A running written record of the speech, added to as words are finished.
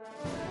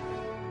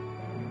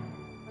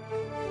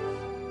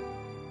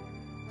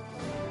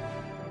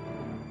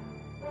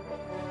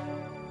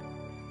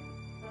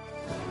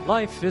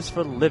Life is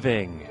for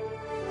living.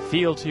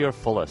 Feel to your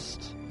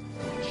fullest.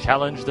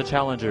 Challenge the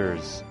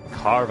challengers.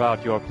 Carve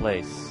out your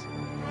place.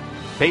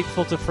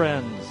 Faithful to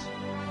friends.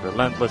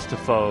 Relentless to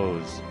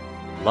foes.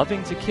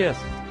 Loving to kith.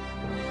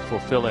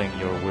 Fulfilling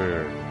your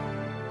word.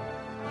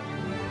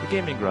 The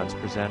Gaming Grunts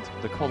present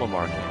the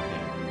Colymar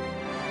campaign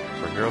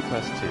for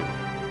HeroQuest 2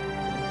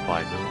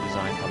 by Moon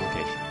Design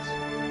Publications.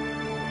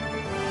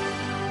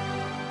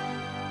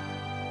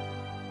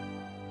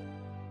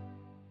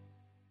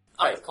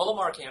 Alright,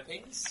 Colymar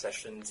campaign,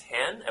 session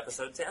 10,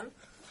 episode 10.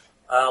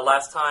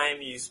 Last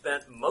time you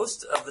spent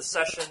most of the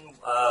session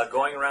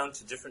going around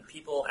to different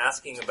people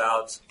asking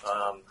about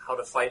how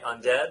to fight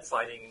undead,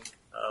 fighting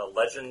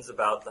legends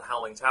about the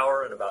Howling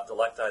Tower and about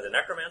Delecti the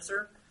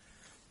Necromancer.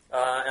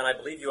 And I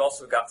believe you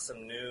also got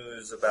some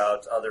news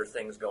about other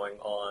things going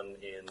on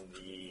in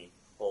the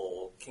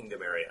whole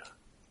kingdom area.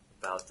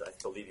 I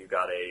believe you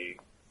got you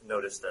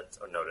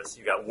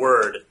got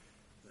word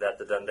that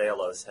the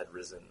Dundalos had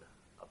risen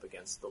up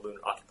against the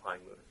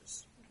occupying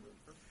Lunars.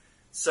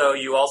 So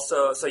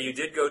you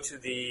did go to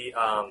the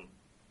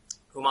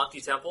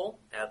Humanti Temple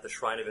at the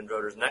Shrine of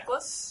Indroder's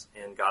Necklace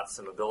and got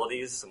some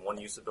abilities, some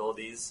one-use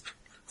abilities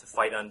to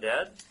fight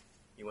undead.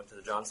 You went to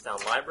the Johnstown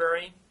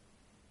Library,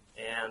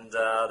 and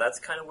that's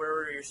kind of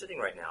where you're sitting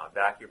right now.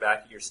 You're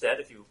back at your stead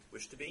if you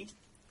wish to be.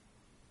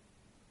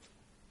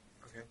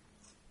 Okay.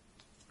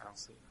 I'll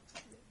see.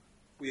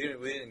 We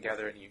didn't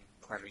gather any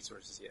clan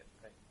resources yet,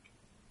 right?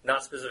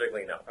 Not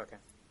specifically, no. Okay.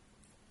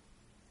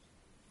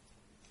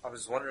 I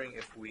was wondering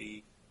if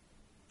we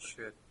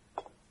should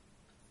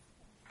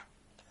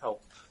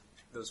help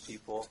those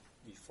people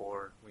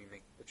before we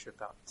make the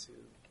trip out to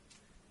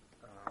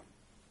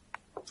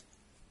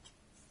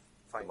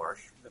find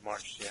the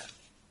marsh, yeah.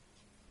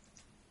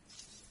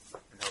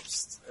 In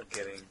hopes of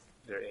getting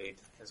their aid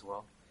as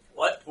well.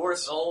 What poor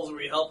souls are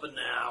we helping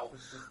now?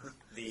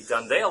 The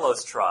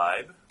Dundalos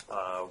tribe,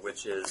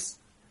 which has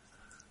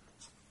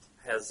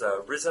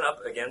risen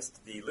up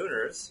against the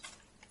Lunars.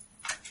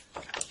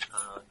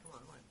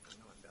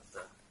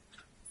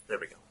 There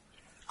we go.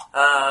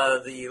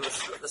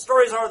 The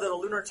stories are that a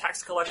lunar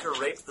tax collector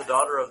raped the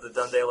daughter of the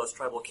Dundalos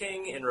tribal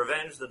king. In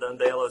revenge, the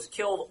Dundalos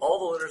killed all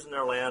the Lunars in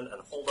their land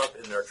and holed up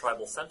in their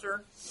tribal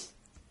center.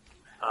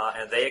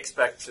 And they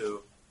expect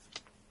to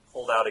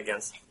hold out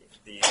against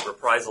the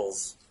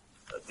reprisals,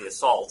 the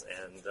assault,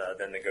 and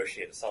then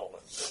negotiate a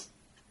settlement.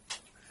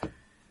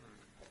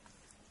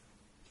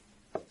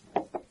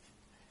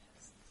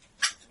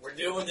 We're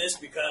doing this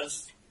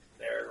because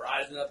they're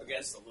rising up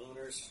against the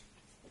Lunars.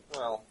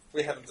 Well,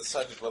 we haven't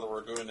decided whether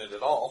we're doing it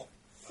at all.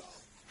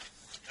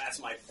 That's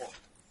my point.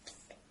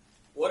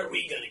 What are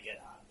we going to get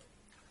out of it?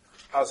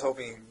 I was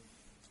hoping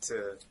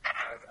to...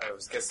 I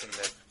was guessing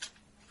that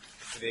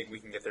if we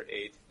can get their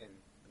aid in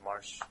the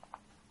marsh,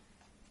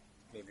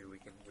 maybe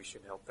we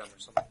should help them or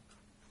something.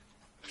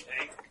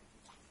 Okay.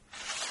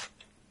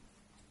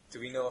 Do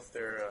we know if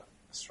they're a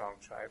strong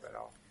tribe at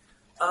all?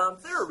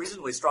 They're a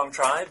reasonably strong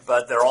tribe,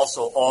 but they're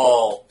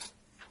also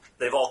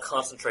they've all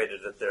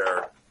concentrated at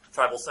their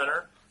tribal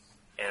center.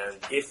 And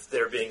if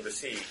they're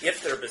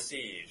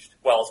besieged,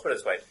 well, let's put it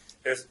this way: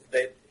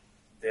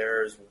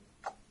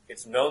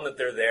 it's known that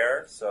they're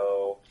there.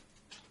 So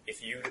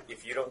if you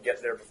don't get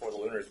there before the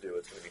Lunars do,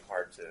 it's going to be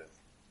hard to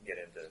get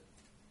into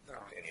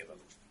any of them.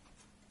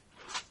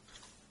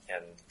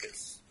 And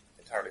it's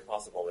entirely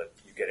possible that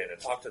you get in and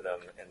talk to them,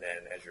 and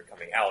then as you're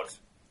coming out,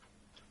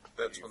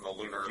 that's when the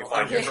Lunar you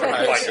find you're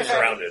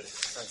surrounded. I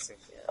see.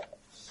 Yeah.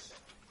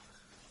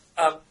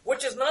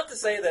 Which is not to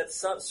say that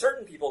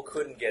certain people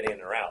couldn't get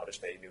in or out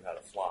if they knew how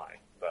to fly,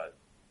 but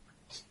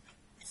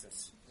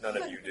since none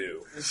of you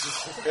do,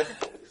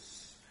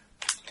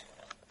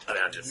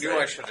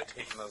 I should have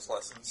taken those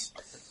lessons.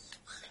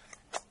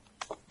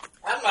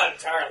 I'm not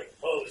entirely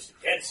opposed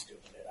against doing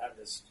it. I'm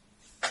just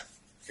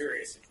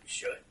curious if we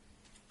should.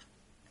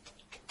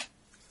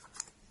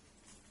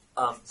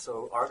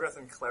 So Argrath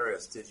and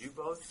Clarius, did you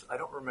both? I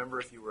don't remember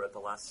if you were at the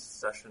last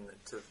session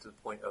to the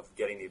point of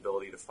getting the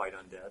ability to fight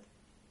undead.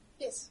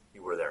 Yes.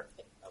 You were there.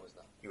 I was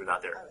not. You were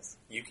not there. I was.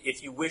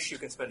 If you wish, you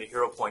can spend a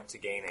hero point to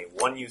gain a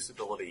one-use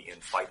ability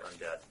in Fight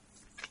Undead.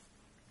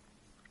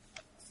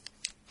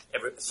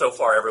 So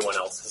far, everyone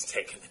else has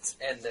taken it.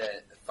 And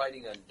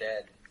fighting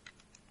undead,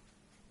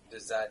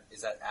 is that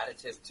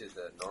additive to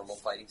the normal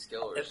fighting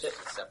skill, or is it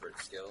a separate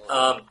skill?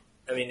 I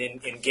mean,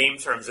 in game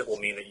terms, it will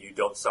mean that you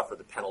don't suffer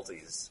the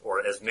penalties, or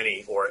as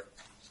many, or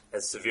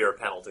as severe a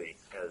penalty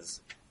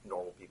as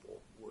normal people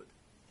would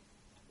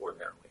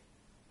ordinarily.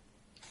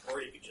 Or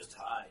you could just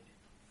hide.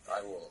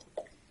 I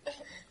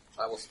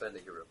will spend a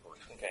hero point.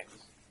 Okay.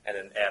 And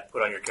then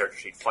put on your character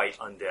sheet, fight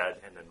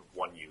undead, and then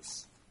one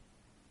use.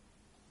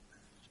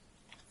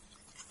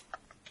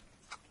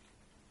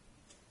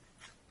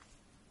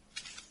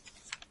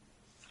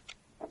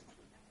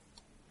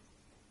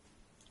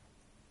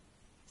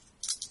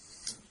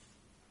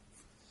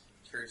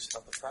 Curious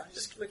about the fries?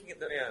 Just looking at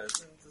the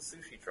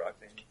sushi truck,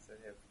 they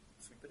have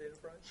sweet potato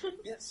fries?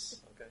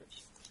 Yes. Okay.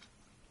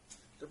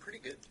 They're pretty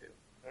good, too.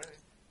 All right.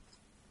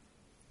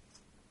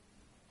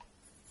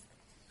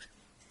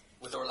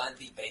 With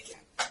Orlandi bacon.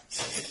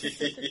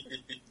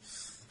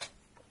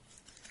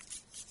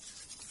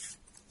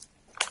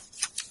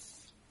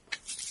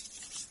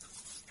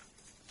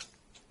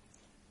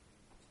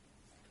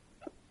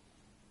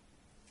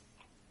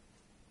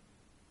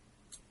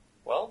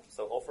 Well,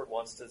 so Ulford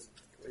is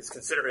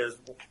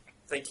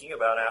thinking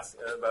about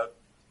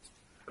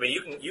I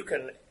mean, you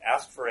can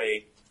ask for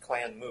a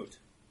clan moot,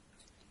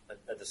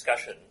 a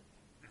discussion,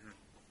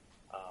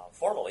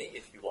 formally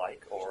if you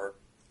like, or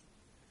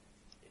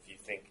if you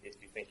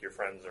think your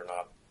friends are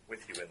not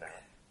with you in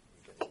that.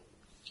 You can,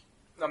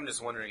 I'm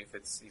just wondering if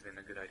it's even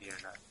a good idea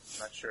or not. I'm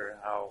not sure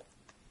how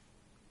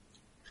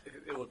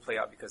it would play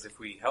out, because if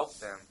we help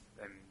them,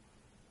 then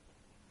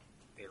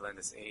they lend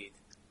us aid.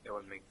 It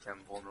would make them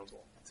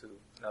vulnerable to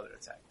another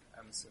attack,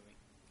 I'm assuming.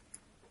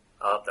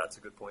 That's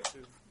a good point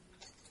too.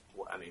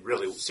 Well, I mean,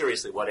 really,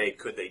 seriously, what aid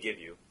could they give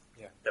you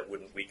that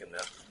wouldn't weaken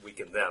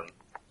them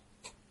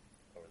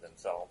over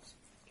themselves?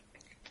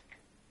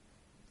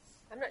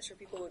 I'm not sure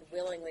people would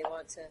willingly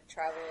want to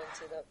travel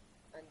into the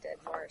undead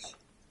marsh,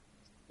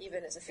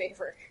 even as a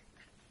favor,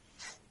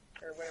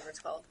 or whatever it's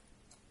called.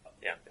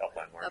 Yeah, the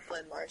upland marsh.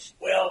 Upland marsh.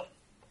 Well,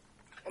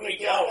 we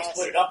can always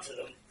put it up to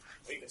them.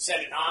 We can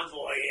send an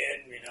envoy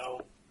in,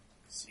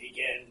 sneak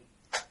in,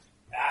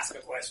 ask a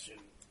question,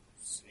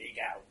 sneak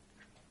out.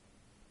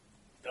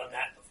 Done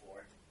that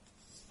before.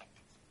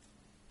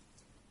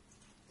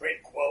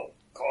 Quid quo,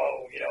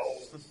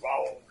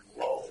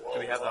 Do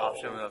we have the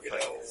option of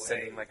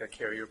sending like a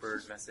carrier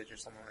bird message or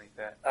something like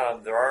that?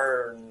 There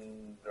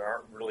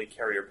aren't really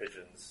carrier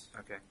pigeons.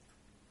 Okay.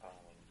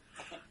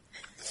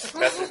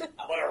 Message.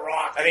 How about a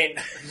rock? I mean,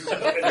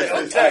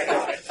 No tag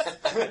on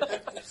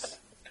it.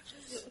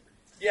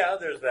 yeah,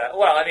 there's that.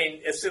 Well, I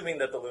mean, assuming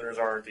that the Lunars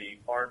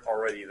aren't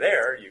already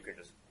there, you can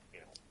just,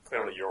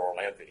 clearly you're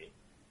Orlanthi.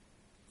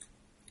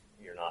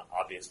 You're not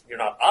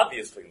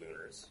obviously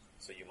Lunars,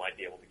 so you might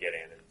be able to get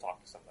in and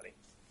talk to somebody.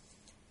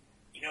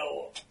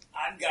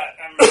 I'm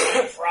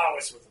really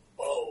prowess with a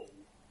bow.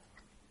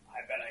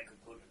 I bet I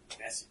could put a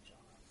message on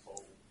a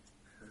bow.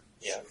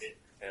 Yeah, Shoot it.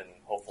 and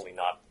hopefully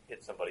not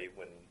hit somebody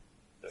when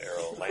the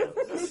arrow lands.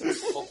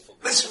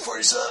 Listen for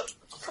yourself.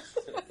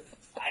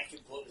 I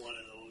could put one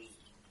of those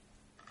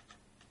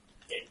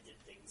dented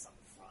things on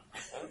the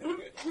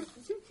front.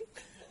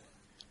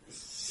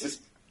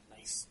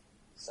 Nice.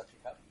 Suction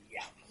cup.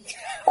 Yeah.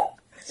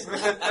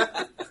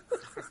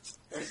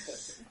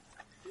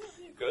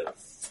 Good.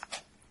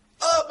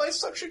 My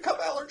suction cup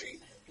allergy.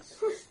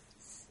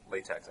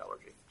 Latex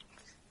allergy.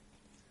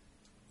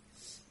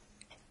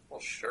 Well,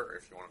 sure,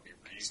 if you want to be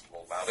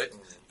reasonable about it.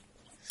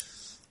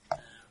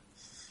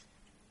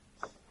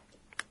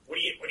 What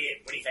do you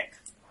think?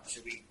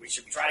 Should we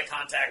try to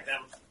contact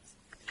them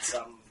in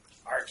some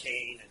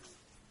arcane and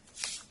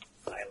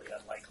highly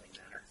unlikely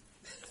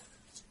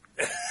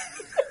manner?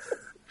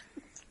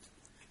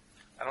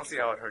 I don't see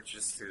how it hurts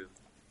just to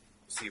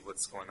see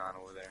what's going on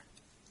over there.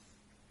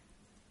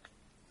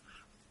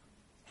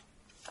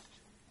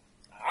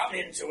 I'm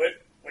into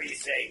it. What do you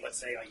say? What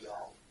say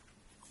y'all?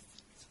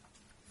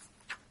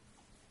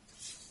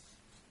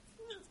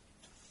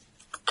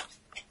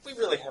 We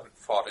really haven't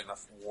fought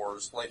enough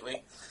wars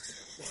lately.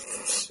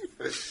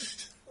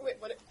 Wait,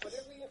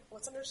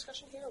 what's under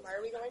discussion here? Why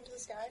are we going to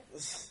this guy?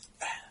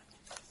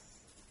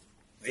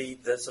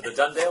 So the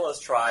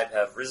Dundalos tribe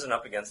have risen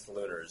up against the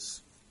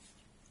Lunars,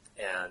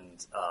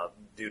 and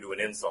due to an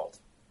insult.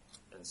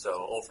 And so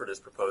Ulford is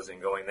proposing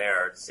going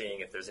there,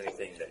 seeing if there's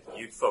anything that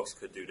you folks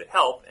could do to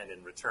help, and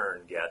in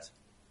return get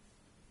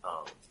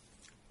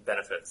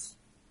benefits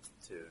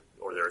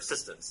or their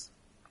assistance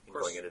in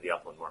going into the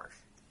upland marsh.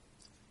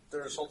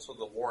 There's also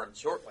the war in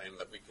Kjortland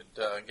that we could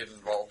get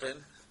involved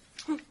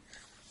in.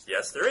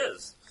 Yes, there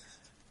is.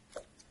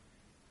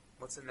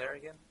 What's in there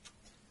again?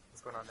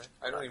 What's going on there?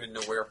 I don't even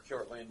know where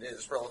Kjortland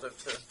is relative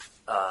to...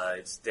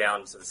 It's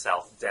down to the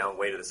south,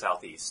 way to the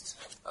southeast.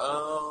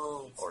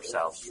 Oh. Or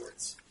south.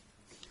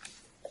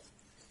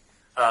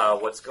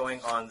 What's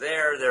going on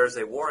there? There's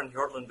a war in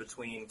Hjortland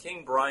between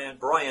King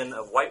Brian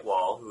of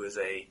Whitewall, who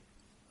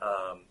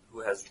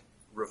has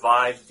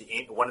revived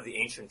one of the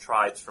ancient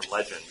tribes from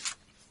legend,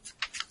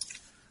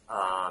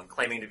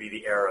 claiming to be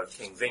the heir of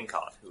King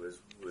Vinkot, who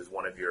is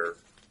one of your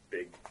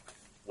big,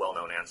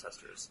 well-known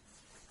ancestors.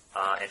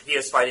 And he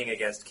is fighting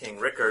against King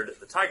Rickard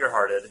the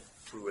Tiger-Hearted,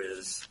 who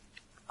is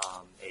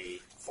a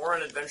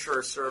foreign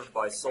adventurer served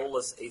by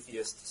soulless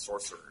atheist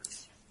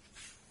sorcerers.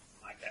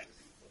 Like that.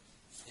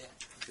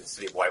 The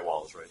city of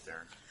Whitewall is right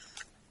there.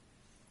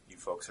 You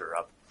folks are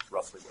up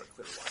roughly where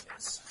Clearline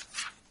is.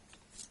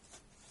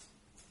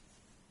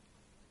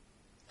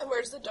 And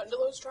where's the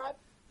Dundalos tribe?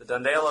 The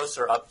Dundalos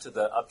are up to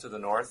the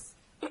north,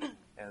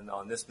 and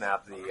on this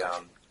map,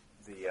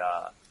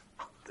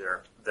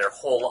 their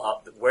hole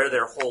up where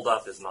they're holed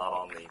up is not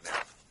on the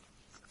map,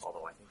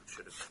 although I think it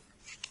should have been.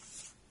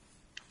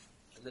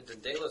 And the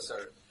Dundalos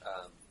are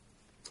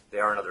They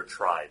are another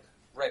tribe.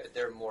 right, but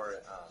they're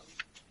more.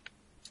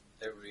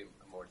 They would be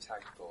a more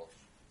tactical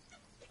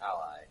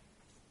ally.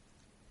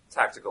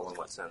 Tactical in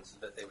what sense?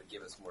 That they would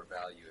give us more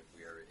value if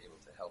we are able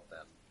to help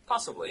them.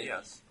 Possibly,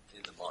 yes.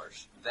 in the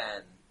marsh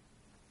than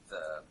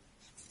the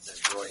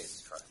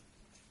Droids tribe.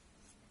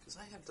 Because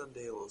I have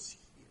Dundalos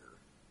here,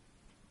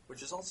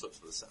 which is also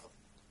to the south.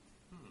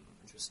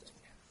 Interesting.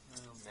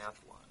 Well,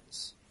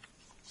 map-wise.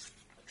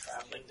 A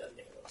traveling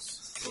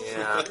Dundalos.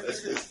 Yeah.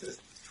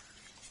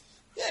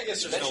 Yeah, I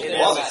guess there's Mention no it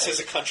law as that matter. says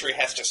a country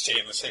has to stay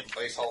in the same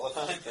place all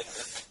the time.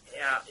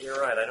 Yeah, you're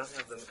right. I don't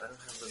have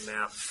the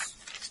maps.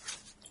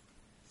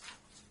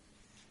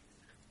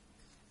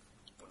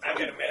 I've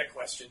got a meta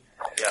question.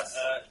 Yes.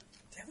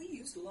 Have we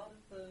used a lot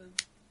of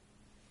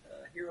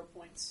hero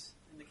points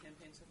in the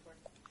campaign so far?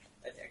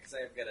 Because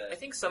I've got a. I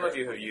think some of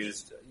you have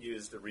used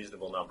a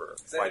reasonable number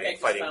So I think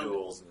I fighting just found-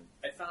 duels. And,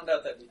 I found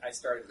out that I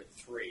started with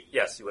 3.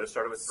 yes, you would have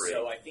started with 3.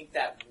 So I think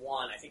that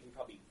 1, I think we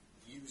probably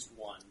used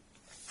 1.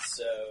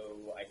 So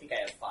I think I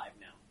have 5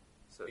 now.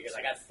 So Because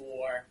I got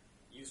 4,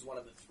 used one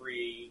of the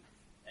 3,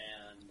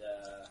 and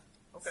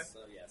Okay. So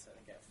yes, I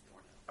think I have 4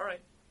 now. all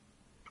right.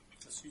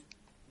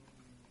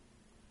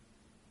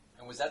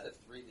 And was that the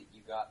 3 that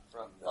you got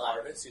from the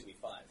 5. Excuse me,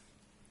 5.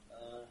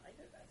 I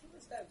think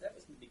that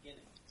was in the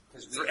beginning.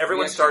 Because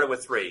Everyone started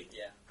with 3.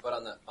 Yeah. But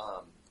on the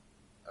a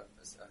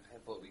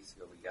handful of weeks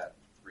ago, we got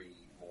 3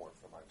 more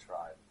from our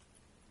tribe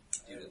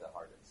due to the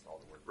hardest, all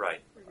the work.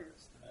 Right.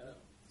 Hardest. Oh.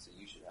 So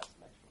you should have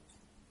some extra ones.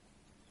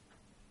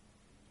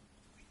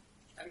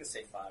 I'm going to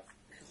say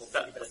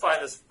 5. The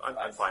 5 is.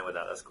 I'm fine with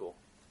that. That's cool.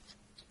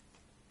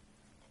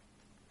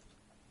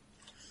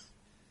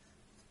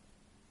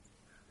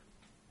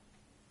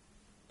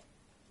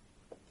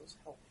 Those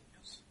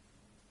jalapenos.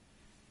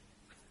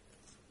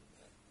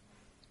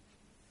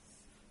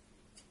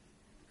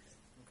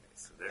 Okay,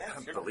 so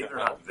there, believe it or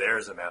not,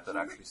 there's a map that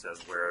actually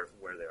says where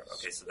they are.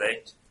 Okay, so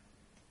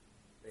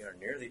they are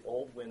near the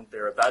Old Wind.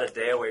 They're about a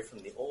day away from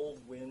the Old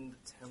Wind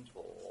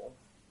Temple.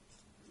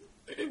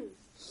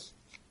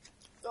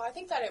 Well, I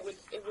think that it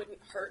wouldn't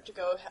hurt to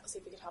go see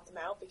if we could help them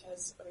out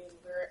because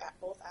we're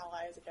both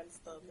allies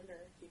against the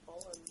lunar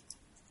people, and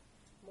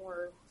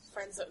more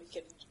friends that we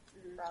could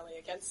rally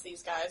against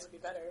these guys would be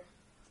better.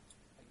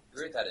 I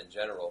agree with that in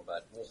general,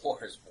 but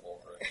war is war.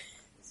 The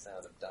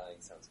sound of dying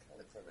sounds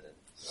kind of permanent.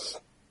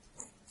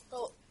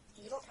 Well,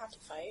 you don't have to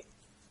fight.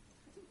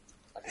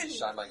 I can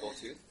shine my gold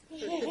tooth.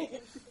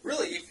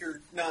 Really, if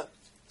you're not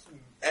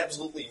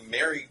absolutely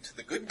married to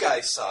the good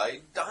guy's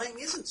side, dying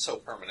isn't so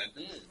permanent.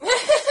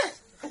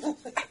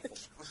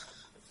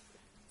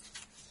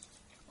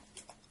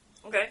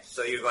 Okay,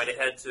 so you're going to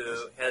head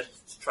to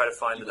try to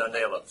find the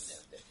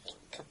Dundalos.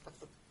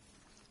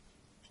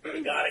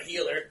 We got a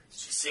healer.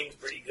 She sings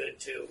pretty good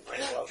too.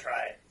 Might as well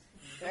try it.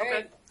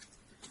 Okay.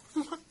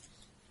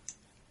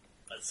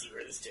 Let's see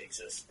where this takes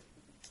us.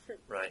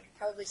 Right.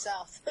 Probably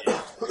south.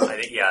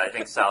 I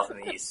think south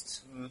and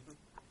east.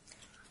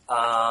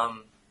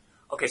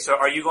 Okay, so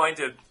are you going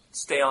to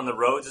stay on the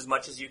roads as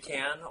much as you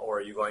can, or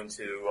are you going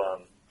to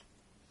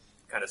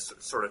kind of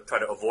sort of try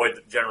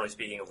to generally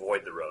speaking,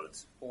 avoid the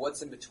roads? Well,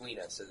 what's in between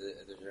us? Are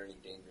there any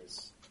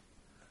dangers?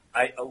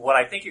 What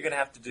I think you're going to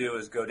have to do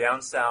is go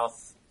down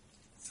south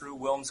through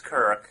Wilms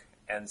Kirk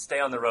and stay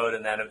on the road,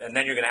 and then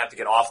you're going to have to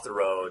get off the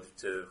road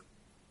to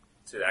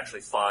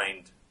actually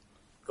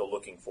go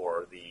looking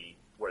for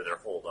where they're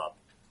holed up.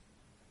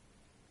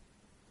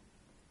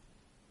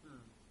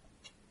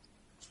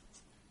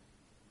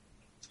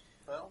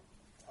 Well,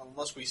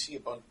 unless we see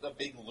a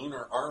big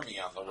lunar army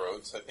on the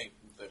roads, I think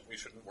that we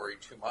shouldn't worry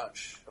too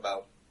much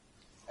about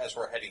as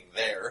we're heading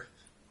there.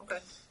 Okay.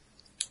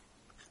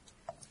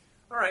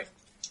 All right.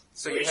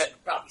 So we you head.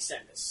 should probably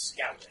send a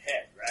scout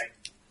ahead, right?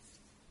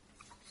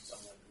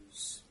 Someone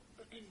who's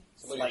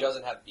Somebody who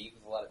doesn't have beef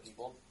with a lot of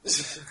people?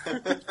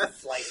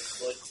 flight of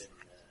foot and.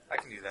 I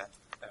can do that,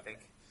 I think.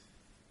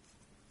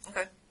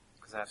 Okay.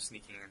 Because I have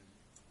sneaking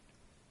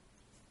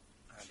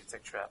and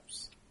detect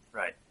traps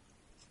Right.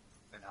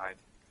 and hide.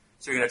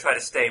 So you're going to try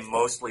to stay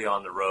mostly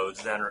on the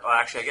roads then, or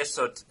actually, I guess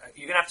so.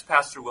 You're going to have to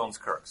pass through Wilms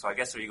Kirk. So I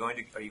guess are you going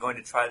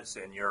to try to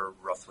stay? And you're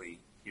roughly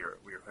here.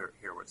 We're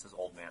here where it says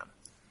Old Man.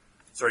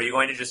 So are you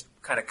going to just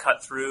kind of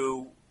cut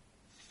through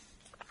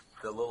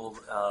the little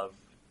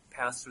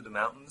pass through the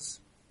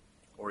mountains,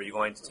 or are you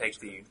going to take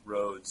the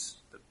roads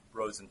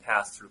and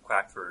pass through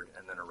Quackford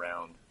and then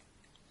around?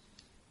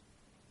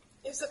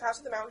 Is the pass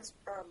to the mountains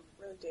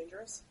really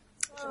dangerous?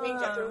 Can we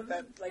get through with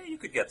that? Yeah, you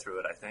could get through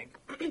it, I think.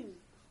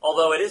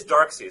 Although it is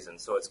dark season,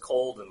 so it's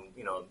cold and,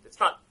 it's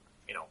not,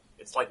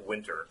 it's like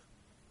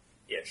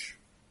winter-ish.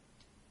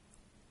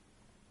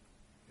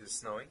 Is it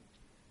snowing?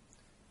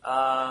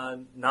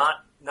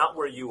 Not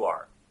where you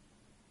are.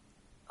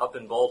 Up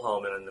in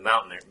Boldholm and in the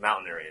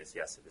mountain areas,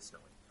 yes, it is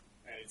snowing.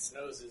 And it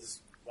snows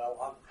as well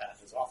on the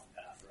path as off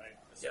the path, right?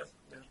 Yep.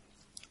 Yeah.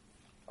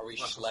 Are we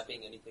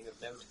schlepping anything of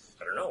note?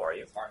 I don't know, are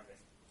you? Part of it.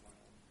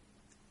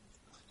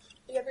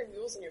 You have your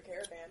mules in your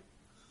caravan.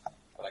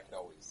 But I could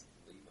always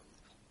leave them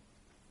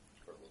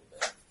for a little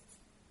bit.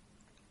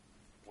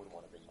 Wouldn't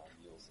want to bring my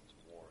mules into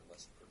war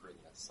unless they're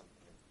bringing us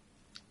something of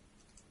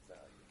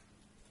value.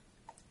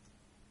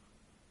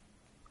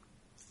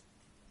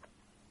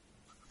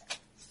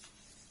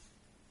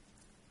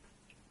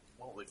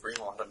 Well, they bring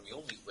a lot of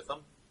mule meat with them.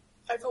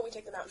 I vote we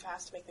take the mountain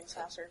pass to make things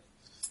faster.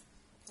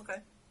 Okay.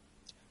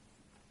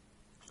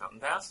 Mountain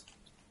pass?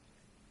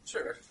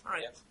 Sure. All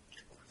right.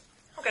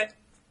 Okay.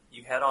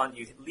 You head on.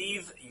 You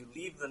leave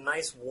the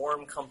nice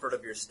warm comfort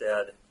of your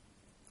stead.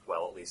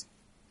 Well, at least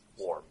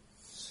warm.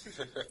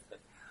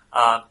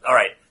 All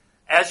right.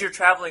 As you're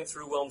traveling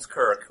through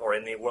Wilmskirk, or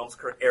in the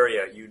Wilmskirk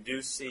area, you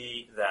do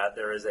see that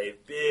there is a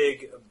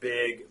big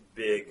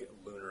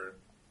lunar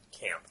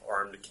camp,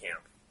 armed camp.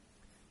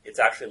 It's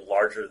actually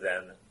larger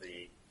than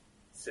the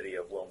city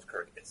of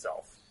Wilmskirk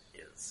itself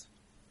is.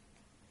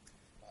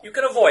 You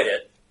can avoid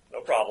it, no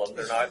problem.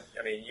 They're not.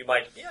 I mean, you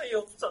might. Yeah,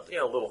 you'll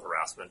a little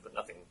harassment, but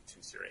nothing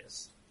too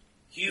serious.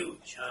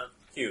 Huge, huh?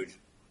 Huge.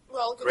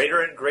 Well,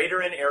 Greater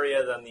in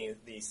area than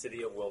the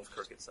city of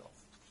Wilmskirk itself.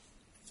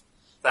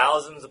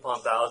 Thousands upon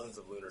thousands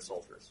of lunar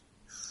soldiers.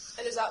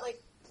 And is that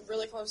like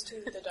really close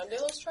to the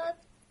Dundalos tribe?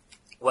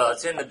 Well,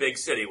 it's in the big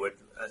city,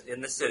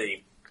 in the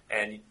city,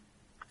 and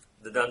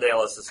the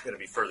Dundalos is going to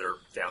be further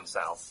down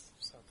south.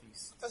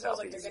 Southeast. It sounds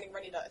like they're getting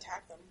ready to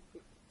attack them.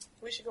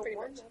 We should go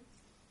warn them.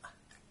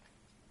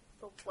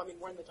 Well, I mean,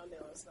 warn the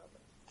Dundalos, though.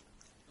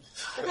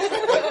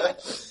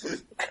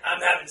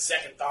 I'm having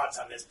second thoughts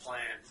on this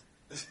plan.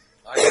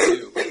 I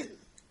do.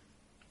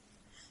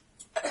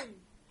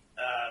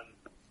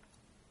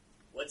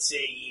 Let's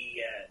say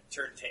ye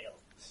turn tail.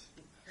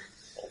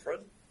 Alfred?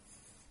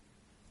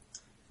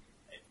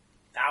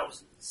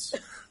 Thousands.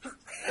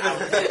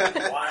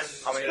 One,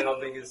 How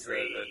big is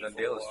three, the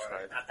Dundalos four,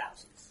 tribe? Not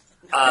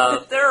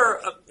thousands.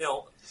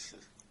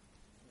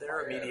 They're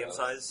a medium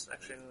size.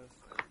 Actually,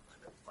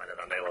 find it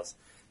on Dundalos.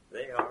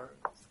 They are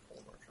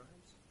Colymar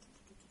tribes.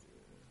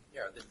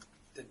 Yeah, are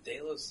the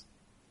Delos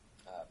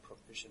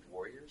proficient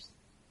warriors?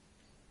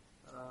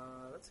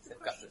 That's a good They've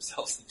got question.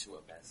 themselves into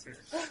a mess.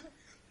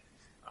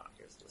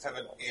 Here's the Have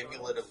an small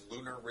amulet of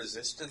lunar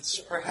resistance,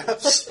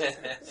 perhaps?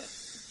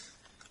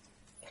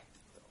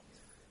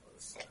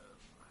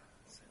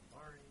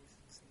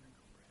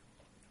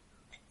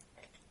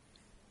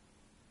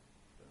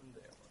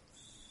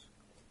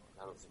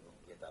 I don't think we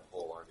can get that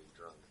whole army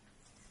drunk.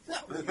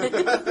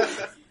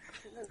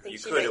 You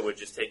could. It would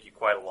just take you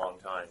quite a long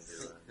time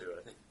to do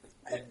it.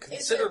 And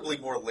considerably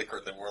more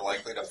liquor than we're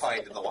likely to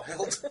find in the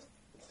wild.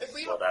 If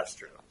we Well, that's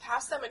true.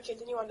 pass them and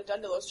continue on to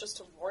Dundalos just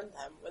to warn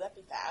them, would that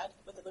be bad?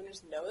 Would the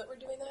Lunars know that we're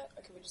doing that?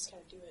 Or can we just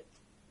kind of do it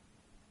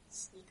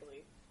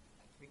sneakily?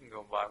 We can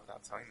go by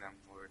without telling them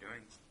what we're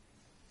doing.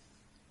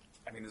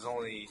 I mean, there's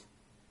only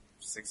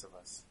 6 of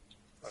us.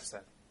 What's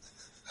that?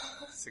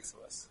 6 of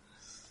us.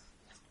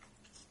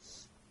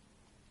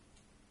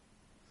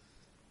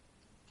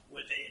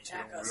 Would they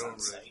attack We us don't on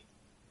really- sight?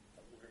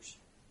 The Lunars?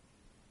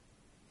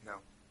 No.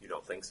 You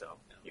don't think so?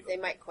 You- They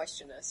might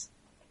question us.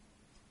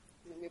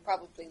 I mean, we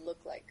probably look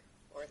like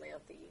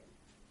Orlanthe.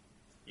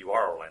 You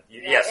are Orlando.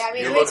 Yeah, Yes, I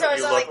mean, you it look. makes it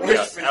You sound look. like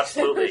Yes,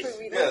 absolutely.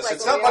 We look Yes, like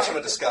it's what not we much are. of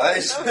a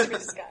disguise. Not much of a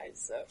disguise,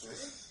 so.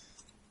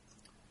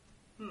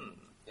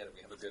 Yeah, do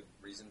we have a good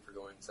reason for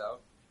going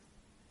south?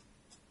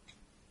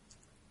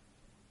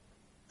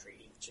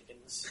 Trading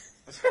chickens.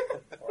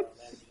 Or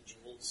landing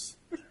jewels.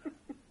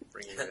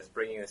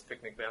 Bringing this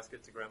picnic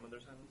basket to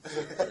grandmother's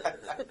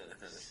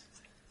house.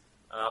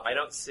 I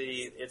don't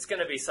see. It's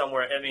going to be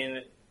somewhere. I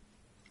mean,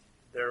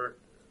 there.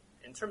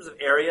 In terms of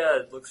area,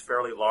 it looks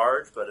fairly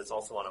large, but it's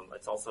also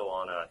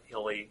on a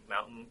hilly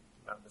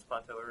mountainous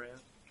plateau area.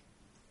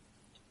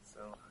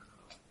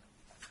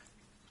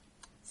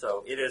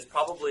 So it is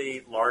probably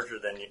a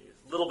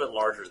little bit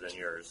larger than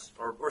yours,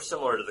 or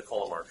similar to the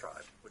Colymar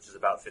tribe, which is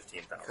about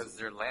 15,000. Because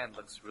their land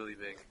looks really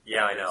big.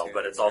 Yeah, I know,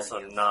 but it's also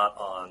not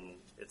on.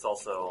 It's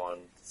also on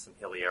some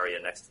hilly area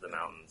next to the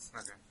mountains,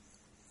 Okay.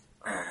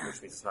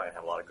 which means it's not going to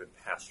have a lot of good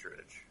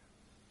pasturage.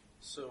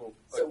 So,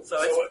 So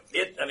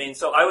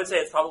I would say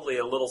it's probably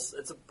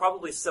it's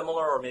probably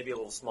similar or maybe a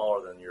little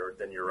smaller than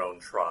your own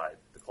tribe,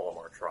 the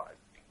Colymar tribe.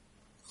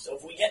 So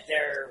if we get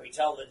there, we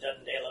tell the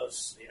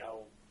Dundalos,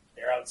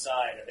 they're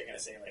outside. Are they going to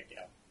say,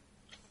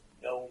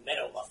 no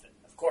meadow muffin?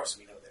 Of course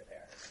we know they're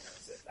there.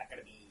 Is that going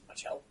to be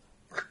much help?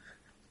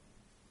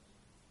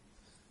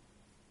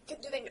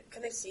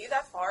 Can they see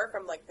that far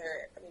from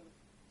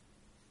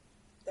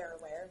they're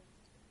aware?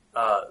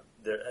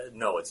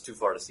 No, it's too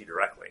far to see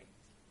directly.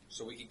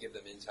 So we could give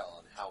them intel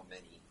on how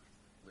many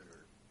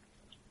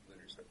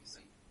lunars that we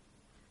see.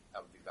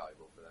 That would be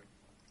valuable for them.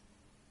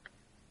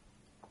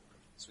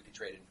 So we could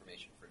trade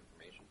information for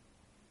information.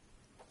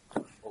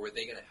 Or were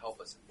they going to help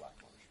us in Black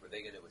Marsh? Were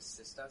they going to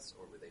assist us,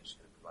 or were they just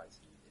going to provide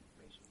some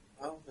information?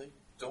 well, they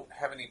don't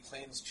have any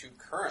plans to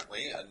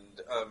currently,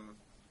 and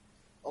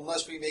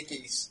unless we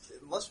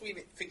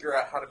figure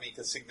out how to make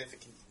a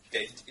significant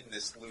dent in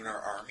this lunar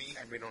army.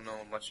 And we don't know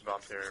much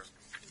about their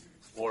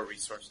war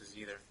resources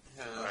either.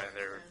 Or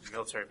their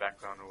military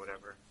background or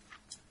whatever.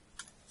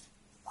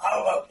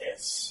 How about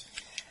this?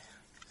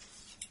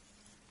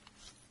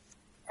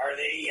 Are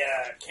they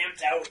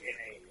camped out in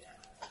a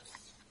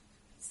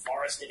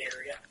forested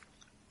area?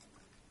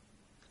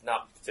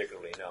 Not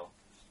particularly, no.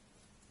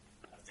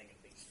 I'm thinking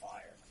big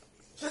fire.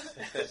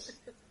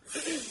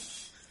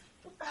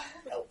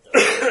 Help them.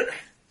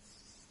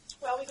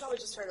 Well, we can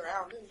always just just turn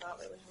around and not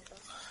really help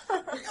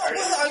them.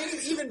 Well, I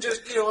mean, even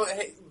just,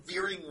 hey,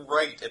 veering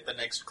right at the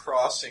next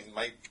crossing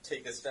might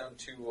take us down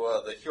to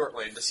the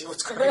Hjortland to see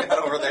what's going on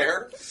over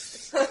there.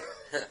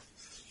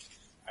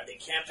 Are they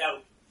camped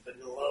out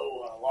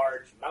below a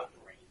large mountain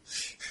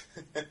range?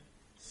 Would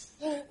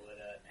an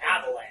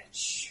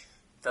avalanche?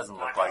 Doesn't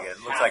look like it.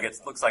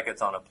 Looks like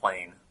it's on a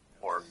plain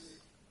or.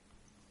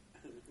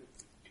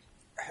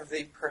 Have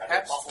they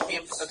perhaps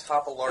camped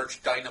atop a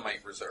large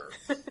dynamite reserve?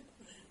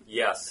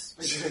 Yes.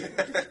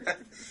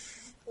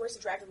 Where's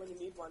the dragon when you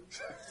need one?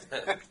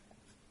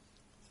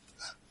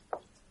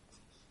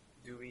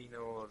 Do we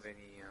know of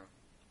any?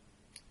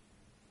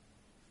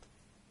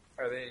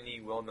 Are there any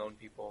well-known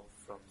people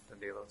from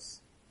Dandelos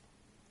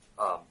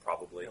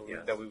Probably. that, Yes.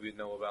 that we would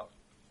know about,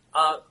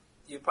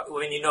 You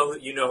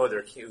know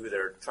who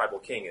their tribal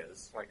king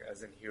is. like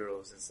as in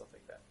heroes and stuff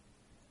like that?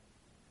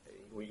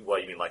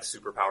 What you mean, like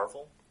super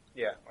powerful?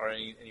 Yeah, or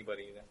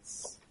anybody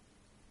that's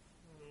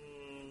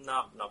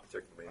Not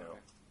particularly. No. Okay.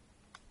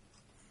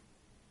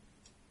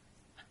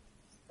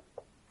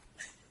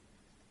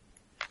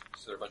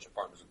 So they're a bunch of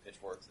farmers with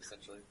pitchforks,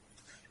 essentially.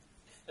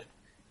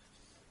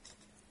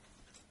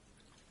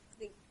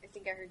 I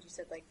think I heard you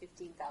said like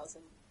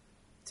 15,000.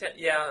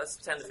 Yeah, that's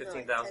 10 to Something like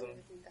 15,000. 10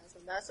 to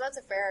 15,000. That's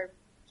a fair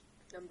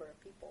number of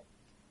people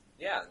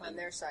Yeah. on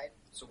their side.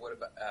 So what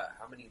about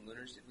how many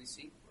lunars did we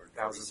see? Or have we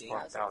thousands seen?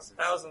 upon thousands.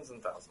 Thousands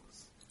and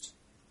thousands.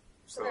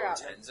 So They're out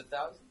there. Tens of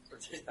thousands or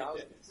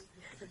 10,000s?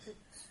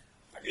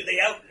 Do they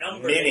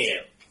outnumber? Many.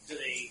 Do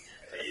they?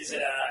 Is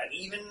it an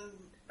even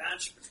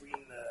match between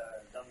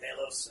the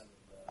Dandelos and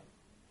the...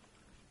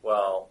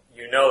 Well,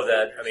 you know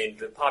that. I mean,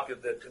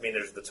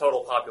 there's the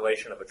total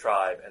population of a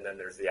tribe, and then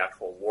there's the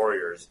actual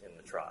warriors in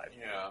the tribe,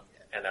 Yeah.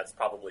 and that's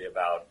probably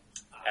about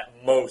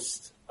at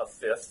most a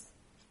fifth,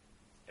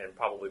 and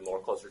probably more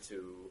closer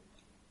to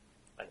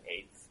an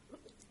eighth.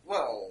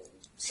 Well,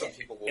 some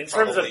people will In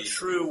terms probably... of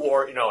true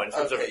war, in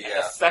terms of Okay, yeah.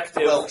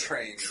 effective,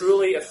 Well-trained.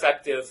 truly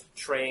effective,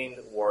 trained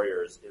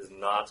warriors is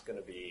going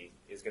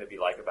to be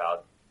like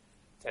about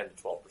 10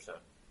 to 12%.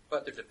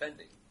 But they're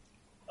defending,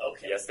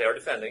 Okay. Yes, they are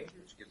defending.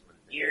 which gives them an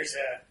advantage.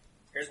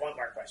 Here's one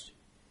more question.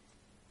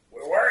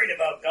 We're worried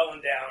about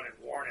going down and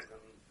warning them.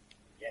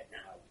 Yet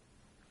now,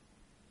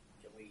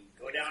 can we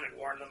go down and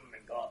warn them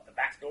and go out the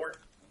back door?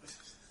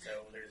 So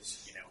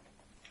there's,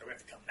 or we have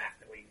to come back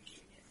the way we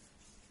came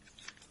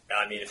in.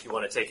 I mean, if you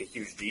want to take a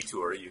huge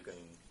detour, you can.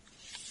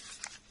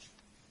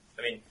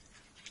 I mean,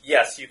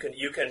 yes, you can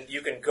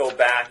go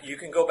back. You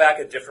can go back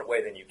a different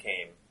way than you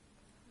came.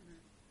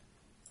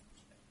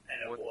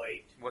 And What-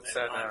 avoid what's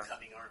an that,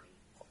 oncoming army.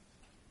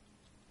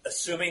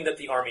 Assuming that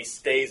the army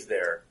stays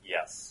there,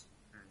 yes.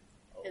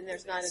 And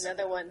there's not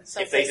another one.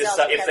 If they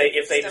decide,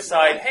 if they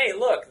decide, hey,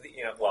 look,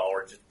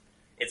 or just,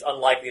 it's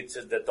unlikely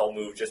that they'll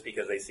move just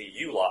because they see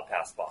you lot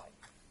pass by.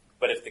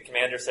 But if the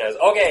commander says,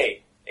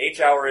 okay, H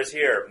hour is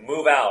here,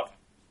 move out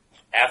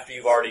after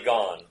you've already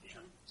gone,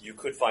 you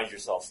could find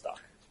yourself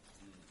stuck.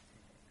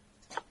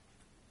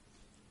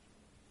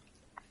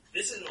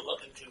 This isn't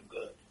looking too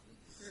good.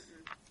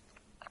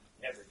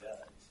 Never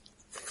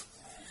does.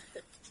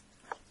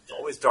 It's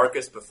always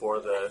darkest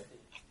before the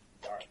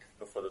Dark.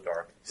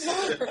 dark.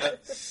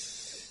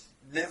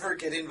 Never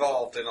get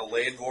involved in a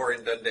land war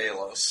in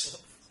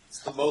Dandelos. It's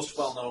the most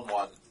well-known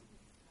one.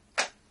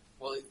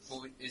 Well,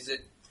 is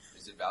it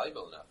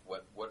valuable enough?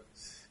 What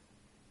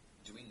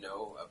do we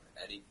know of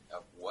any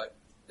of what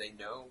they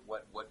know?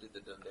 What did the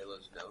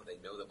Dandelos know? They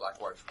know the Black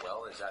Marsh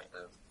well. Is that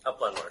the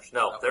Upland Marsh.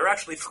 No, they're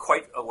actually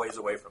quite a ways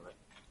away from it.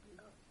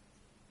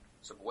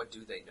 so? What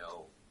do they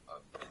know?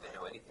 Do they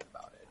know anything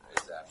about it?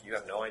 Is that You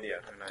have no idea.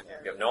 I have no idea.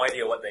 You have no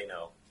idea what they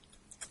know.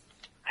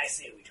 I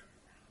say we turn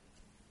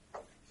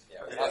around. yeah?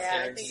 We're Yeah, not I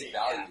guaranteed think-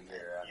 value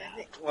here. I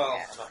think- Well,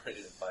 yeah. I'm not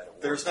ready to fight a war.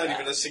 there's not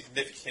even a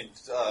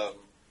significant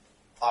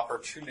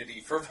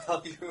opportunity for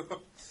value.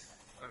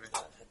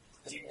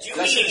 Do you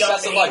That's need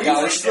that's a updates? luck, We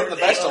guys. wish them the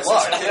best of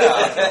luck.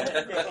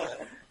 Yeah.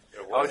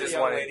 I would just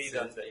want lady to.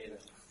 done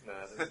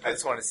that. I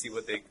just want to see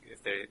what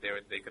if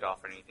they could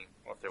offer anything,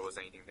 or if there was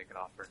anything they could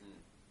offer.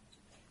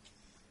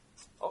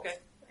 Okay.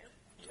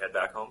 You head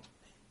back home?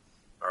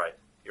 Alright,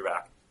 you're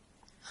back.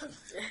 That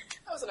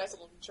was a nice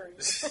little journey.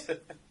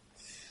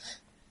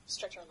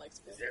 Stretch our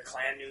legs a Is bit. there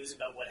clan news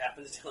about what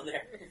happens down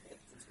there?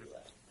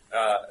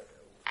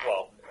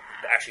 Well,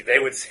 actually, they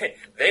would say,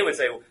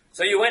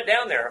 so you went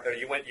down there,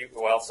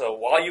 or so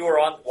while you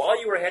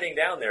were heading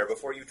down there,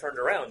 before you turned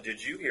around,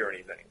 did you hear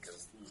anything?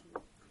 Because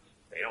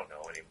they don't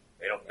know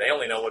they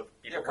only know what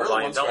people Yeah, come we're by the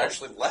and ones tell who them.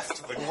 actually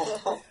left the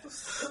wall.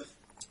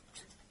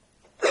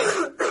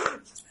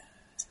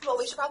 Well,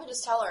 we should probably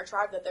just tell our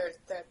tribe that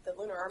the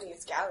lunar army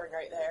is gathering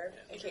right there,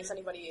 in case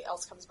anybody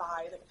else comes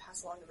by. They can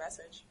pass along the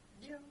message.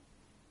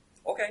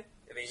 Okay.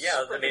 I mean,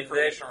 Spread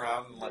information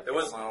around. And let there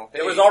was people know,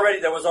 there was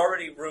hey,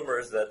 already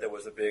rumors that there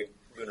was a big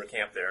lunar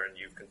camp there, and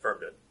you've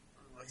confirmed it.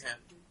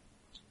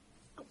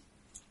 okay.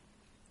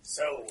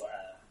 So,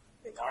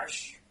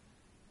 Marsh,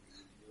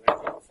 do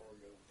anything before we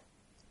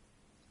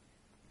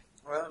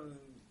go?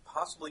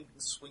 Possibly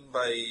swing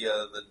by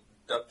the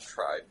Duck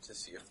tribe to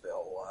see if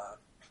they'll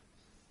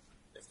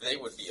if they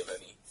would be of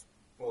any.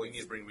 Well, we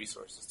need to bring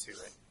resources too,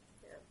 right?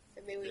 Yeah.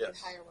 And maybe we Yes. could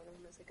hire one of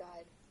them as a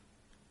guide.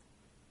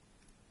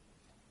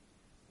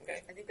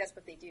 Okay. I think that's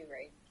what they do,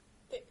 right?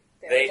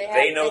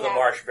 They know the have-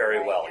 marsh very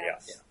right, well. yeah.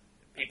 Yes.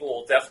 People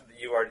will definitely.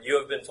 You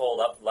have been told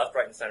up, left,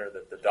 right, and center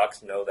that the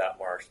ducks know that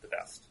marsh the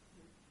best,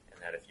 and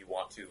that if you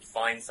want to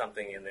find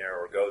something in there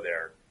or go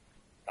there,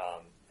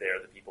 they're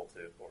the people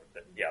to.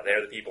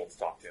 They're the people to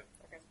talk to.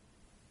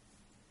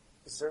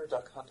 Is there a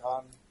duck hunt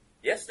on?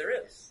 Yes, there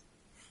is.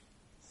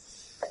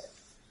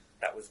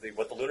 That was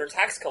what the lunar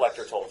tax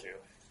collector told you.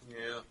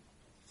 Yeah.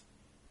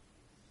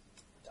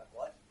 Duck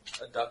what?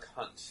 A duck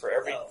hunt. For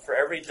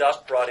every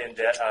duck brought in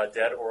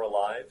dead or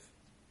alive,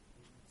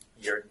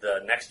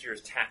 the next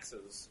year's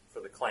taxes for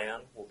the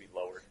clan will be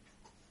lowered.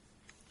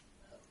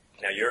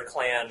 Now, your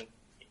clan,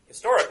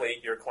 historically,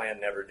 your clan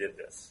never did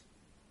this.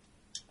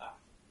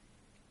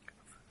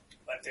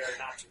 But they're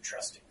not too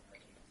trusting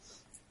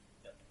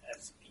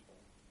as people.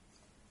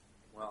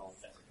 Well,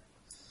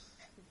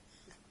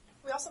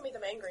 We also made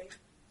them angry.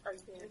 Or you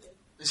did.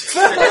 Just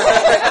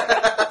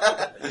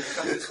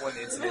one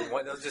incident.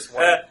 That was just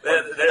one. that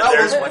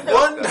There's was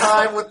one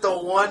time with the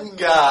one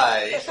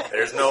guy.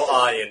 There's no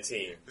I in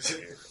team.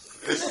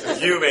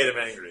 You made him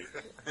angry.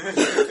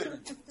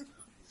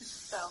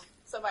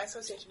 So by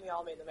association, we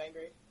all made them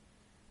angry.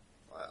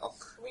 Well,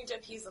 We need to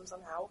appease them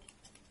somehow.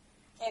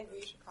 And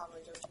we should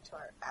probably go to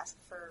ask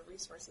for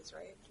resources,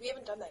 right? We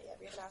haven't done that yet.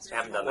 We haven't asked for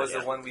Haven't done help. that Was the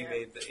yet. one we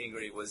made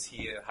angry? Was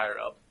he higher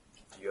up?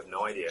 You have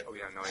no idea. Oh, we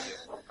have no idea.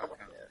 Okay.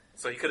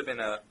 So he could have been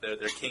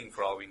their king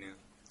for all we knew.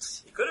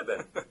 He could have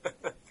been.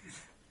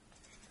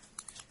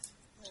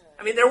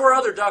 I mean, there were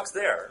other ducks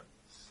there.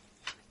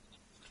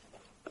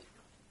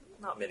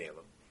 Not many of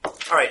them.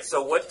 All right.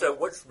 So,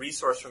 what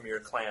resource from your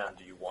clan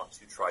do you want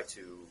to try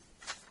to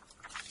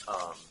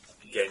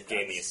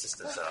gain the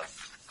assistance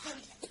of?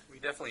 We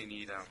definitely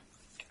need, I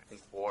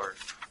think, war.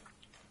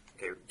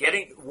 Okay,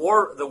 getting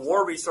war. The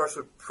war resource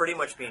would pretty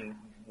much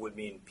would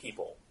mean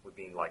people. Would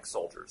mean like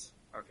soldiers.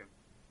 Okay.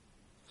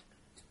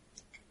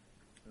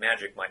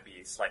 Magic might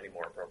be slightly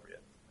more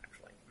appropriate,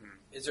 actually.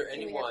 Is there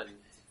anyone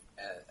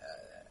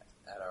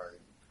at our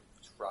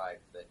tribe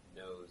that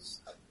knows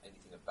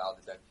anything about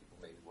the duck people?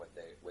 Maybe what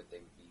they would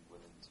be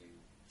willing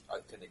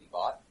to? Can they be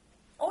bought?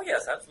 Oh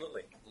yes,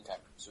 absolutely. Okay.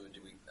 So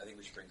do we? I think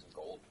we should bring some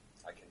gold.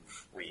 I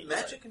can.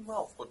 magic and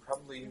wealth would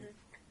probably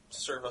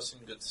serve us in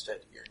good stead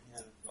here.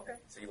 Yeah. Okay.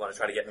 So you want to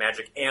try to get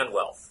magic and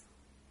wealth.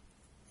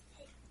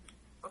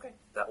 Okay.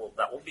 That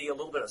will be a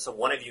little bit. So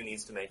one of you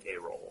needs to make a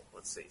roll.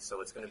 Let's see.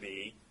 So it's going to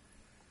be.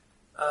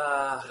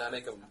 Can I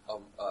make a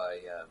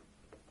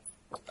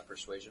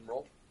persuasion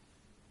roll?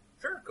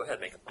 Sure. Go ahead.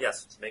 Make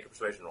a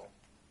persuasion roll.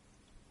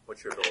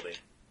 What's your ability?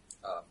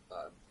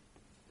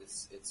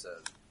 It's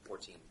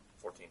 14.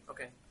 14.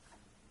 Okay.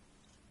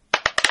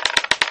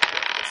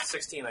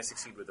 16. I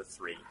succeed with a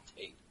 3.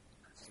 8.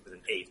 With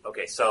an 8.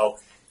 Okay. So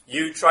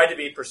you tried to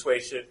be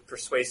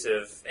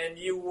persuasive, and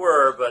you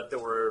were, but there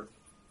were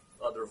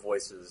other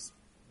voices,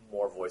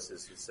 more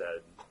voices who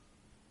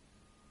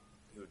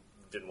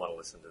didn't want to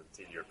listen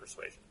to your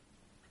persuasion.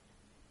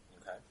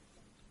 Okay.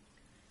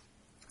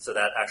 So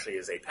that actually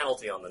is a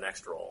penalty on the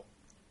next roll.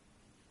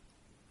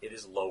 It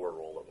is lower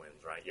roll that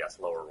wins, right? Yes,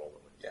 lower roll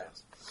that wins.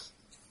 Yes.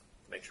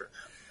 Make sure.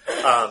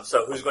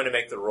 So who's going to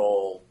make the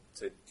roll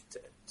to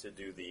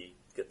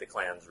get the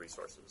clan's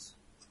resources?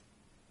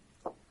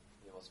 You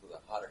almost with a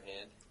hotter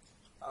hand.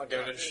 I'll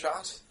give it a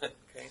shot.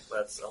 Okay,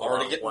 let's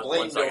Already getting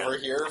blamed over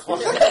here.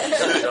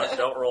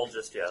 don't roll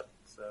just yet.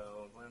 So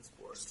Glenn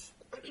Sport.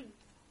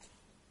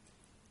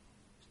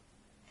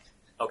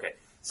 Okay,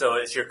 so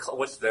it's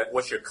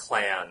what's your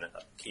clan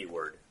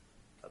keyword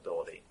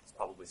ability? It's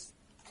probably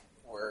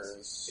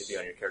it'd be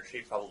on your character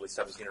sheet, probably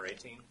 17 or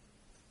 18.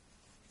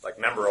 Like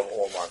member of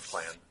Colymar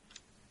clan.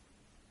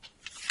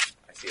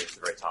 I see it's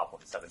the very top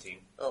one, 17.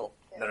 Oh.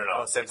 No.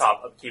 Oh, It's the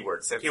top of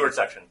keyword. 17. Keyword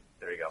section.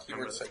 There you go.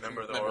 Keyword section.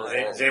 Remember the Member oral. of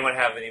Does anyone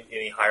have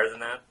any higher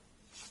than that?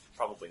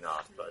 Probably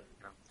not, but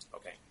No.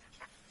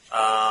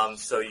 okay.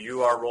 So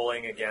you are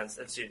rolling against.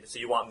 So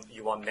you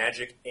want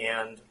magic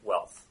and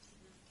wealth.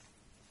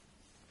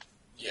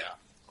 Yeah.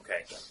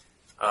 Okay.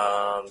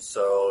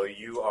 So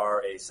you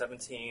are a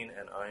 17,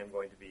 and I am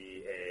going to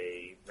be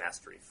a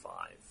mastery 5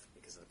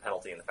 because of the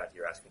penalty and the fact that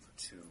you're asking for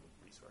 2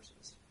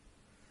 resources.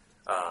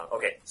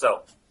 Okay.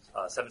 So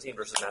 17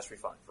 versus mastery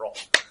 5. Roll.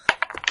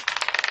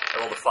 I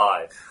rolled a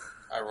 5.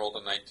 I rolled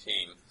a 19.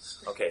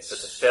 Okay, so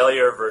it's a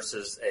failure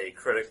versus a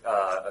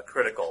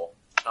critical.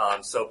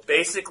 So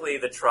basically,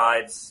 the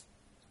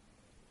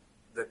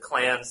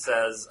clan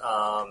says,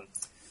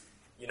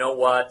 you know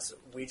what?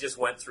 We just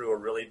went through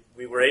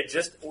we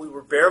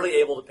were barely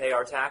able to pay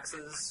our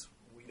taxes.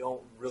 We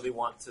don't really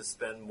want to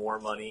spend more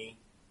money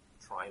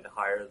trying to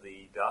hire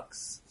the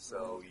ducks,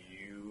 so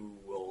you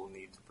will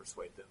need to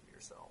persuade them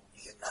yourself.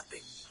 You get nothing.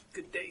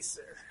 Good day,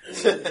 sir.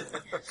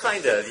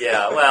 Kind of,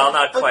 yeah. Well,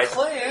 not quite.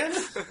 Clan.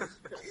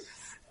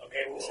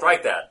 Okay, well,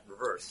 Strike that.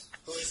 Reverse.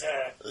 what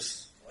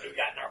do we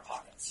got in our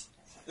pockets?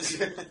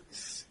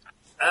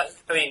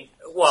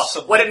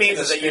 What it means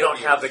is that you don't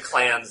have the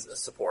clan's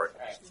support.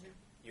 Right.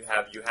 You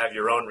have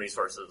your own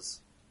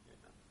resources.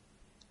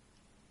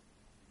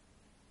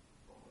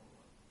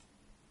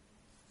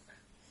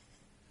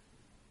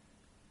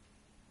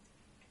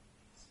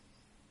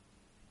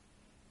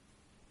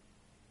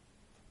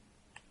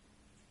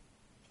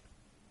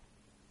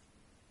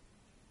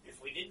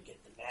 If we didn't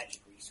get the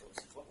magic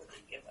resources, what would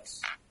they give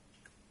us?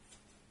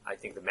 I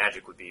think the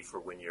magic would be for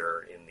when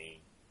you're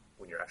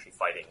actually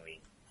fighting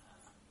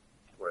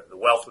where the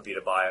wealth would be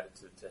to buy it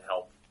to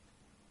help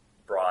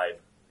bribe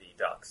the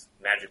ducks.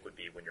 Magic would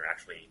be when you're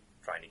actually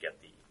trying to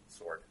get the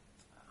sword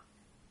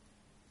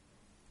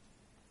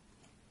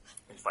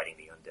and fighting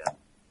the undead.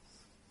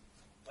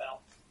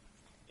 Well,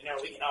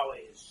 we can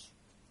always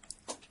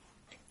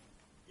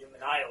give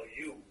them an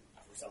IOU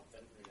or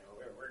something.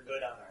 We're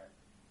good on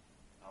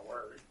our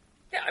word.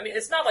 Yeah, I mean,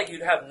 it's not like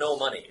you'd have no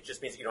money. It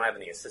just means you don't have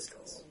any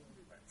assistance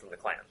from the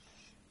clan.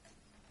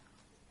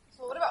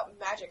 So what about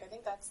magic? I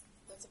think that's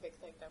a big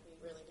thing that we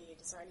really need.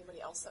 Is there anybody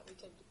else that we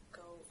could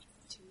go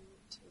to?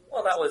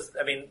 Well, that was.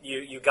 I mean,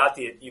 you got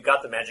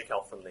the magic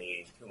help from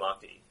the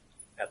Humakti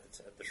at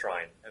the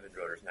shrine of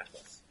Indroder's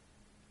necklace.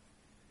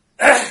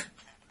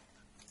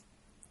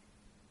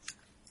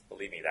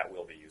 Believe me, that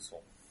will be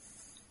useful.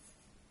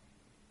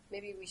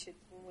 Maybe we should,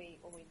 when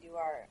we do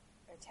our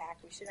attack,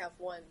 we should have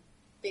one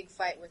big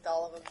fight with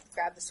all of them.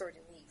 Grab the sword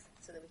and leave,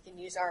 so that we can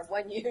use our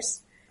one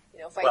use.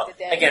 Fight the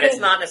dead. Again, it's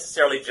not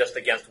necessarily just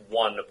against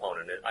one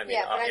opponent. I mean,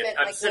 yeah, but I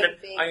meant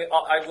big.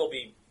 I will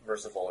be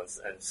merciful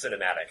and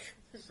cinematic.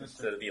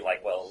 So to be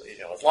like, well,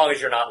 as long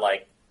as you're not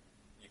like,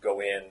 you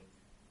go in,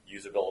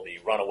 use ability,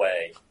 run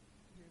away,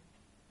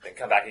 then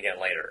come back again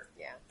later.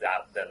 Yeah.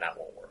 Then that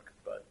won't work.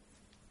 But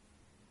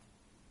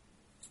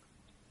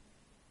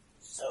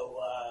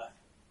So,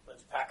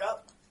 let's pack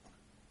up.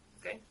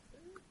 okay.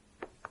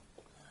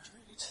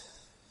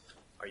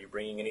 Are you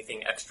bringing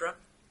anything extra?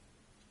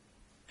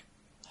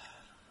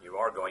 You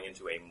are going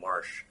into a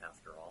marsh,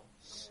 after all.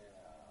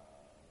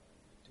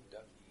 Do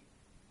duck eat?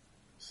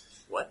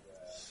 What?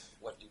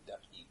 What do duck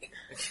eat?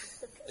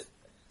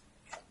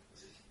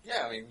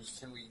 Yeah, I mean,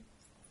 can we,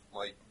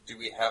 do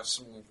we have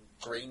some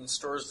grain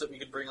stores that we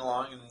could bring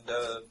along and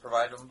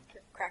provide them?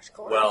 Cracked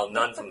corn. Well,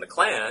 none from the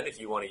clan, if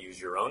you want to use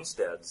your own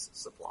stead's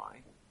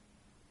supply.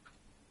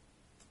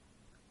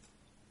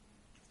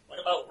 What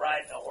about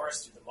riding a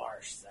horse through the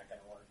marsh? Is that going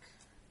to work?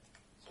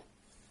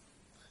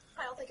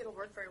 I don't think it'll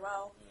work very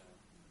well.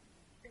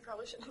 We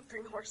probably shouldn't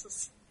bring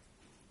horses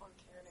on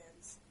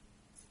caravans.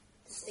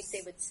 I think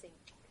they would sink.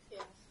 Yeah.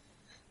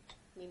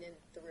 I mean, in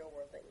the real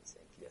world, they would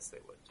sink. Yes, they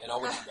would. And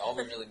all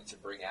we really need to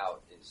bring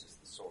out is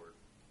just the sword,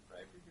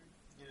 right?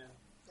 Yeah.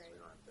 So we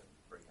don't have to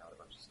bring out a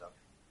bunch of stuff.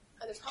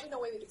 And there's probably no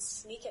way we could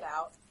sneak it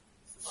out.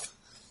 It'd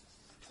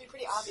be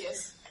pretty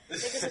obvious. I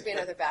think this would be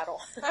another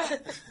battle.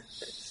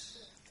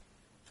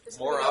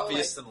 More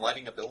obvious than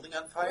lighting a building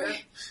on fire?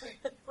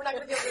 We're not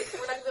going to be able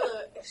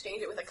to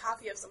exchange it with a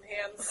copy of some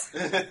hands.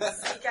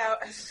 Sneak out.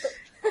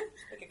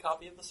 Make a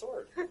copy of the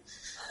sword.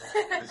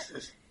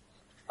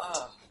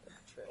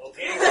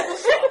 Okay.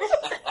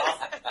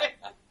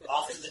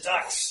 Off to the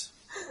ducks.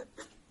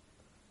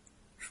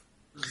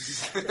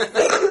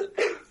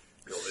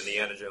 The old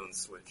Indiana Jones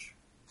switch.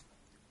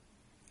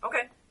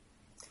 Okay.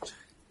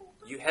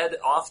 You head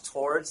off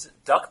towards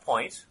Duck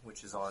Point,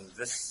 which is on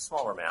this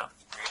smaller map,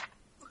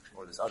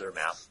 or this other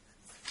map.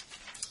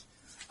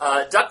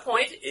 Duck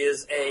Point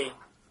is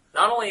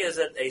not only is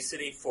it a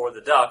city for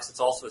the ducks, it's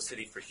also a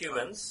city for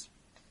humans.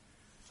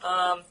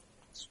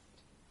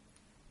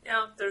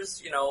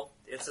 There's,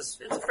 it's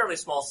a fairly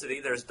small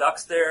city. There's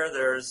ducks there.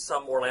 There's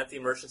some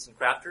Orlanthe merchants and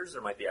crafters.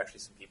 There might be actually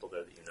some people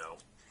there that you know,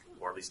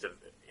 or at least have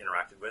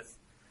interacted with.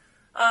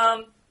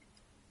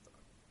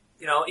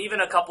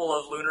 Even a couple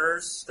of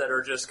lunars that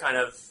are just kind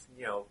of,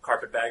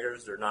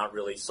 carpetbaggers. They're not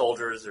really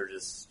soldiers. They're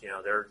just,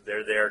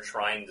 they're there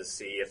trying to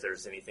see if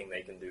there's anything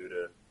they can do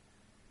to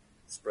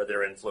spread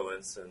their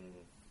influence and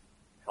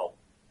help,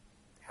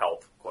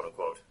 quote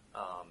unquote,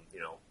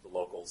 the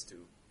locals to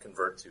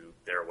convert to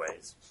their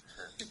ways.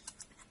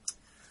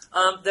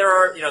 There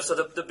are, so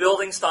the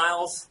building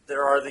styles,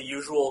 there are the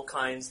usual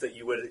kinds that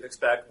you would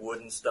expect,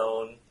 wood and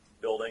stone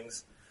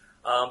buildings.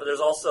 But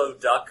there's also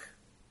duck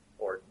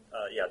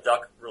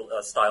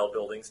style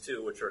buildings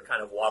too, which are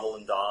kind of wattle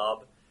and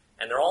daub.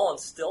 And they're all on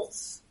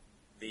stilts.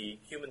 The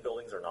human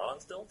buildings are not on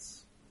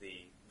stilts.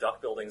 The duck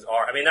buildings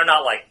are, they're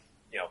not like,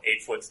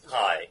 8 foot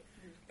high,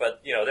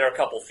 but, they're a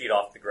couple feet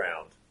off the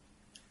ground.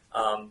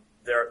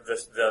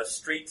 The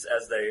streets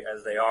as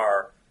they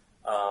are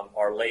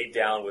laid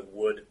down with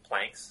wood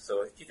planks.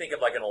 So if you think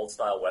of like an old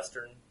style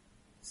Western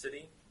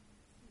city,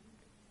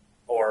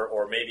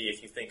 or maybe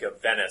if you think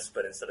of Venice,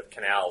 but instead of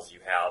canals,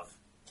 you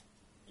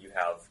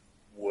have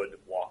wood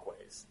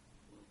walkways.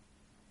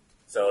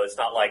 So it's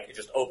not like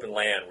just open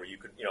land where you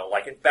could,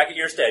 back at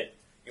your stead,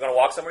 you want to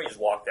walk somewhere, you just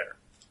walk there.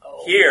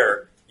 Oh.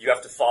 Here, you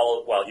have to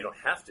follow, well, you don't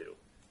have to,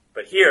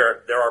 but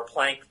here, there are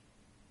plank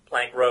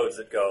roads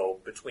that go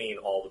between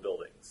all the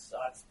buildings. So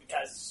that's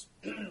because,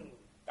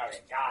 got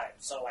it.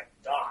 So like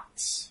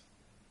docks.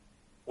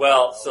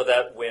 Well, so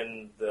that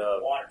when the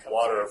Water comes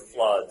water in,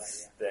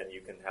 floods, yeah. then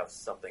you can have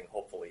something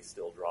hopefully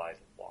still dry to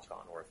walk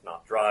on, or if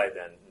not dry,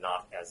 then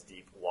not as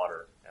deep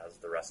water as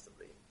the rest of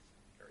the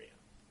area.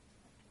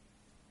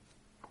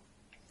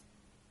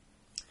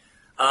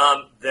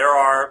 There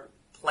are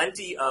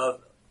plenty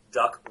of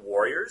duck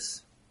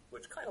warriors,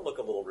 which kind of look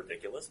a little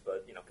ridiculous,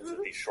 but because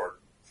of these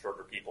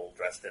shorter people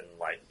dressed in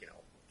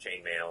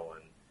chainmail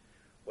and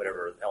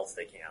whatever else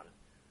they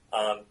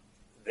can.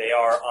 They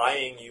are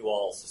eyeing you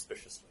all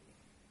suspiciously.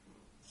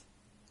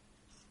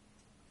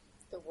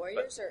 The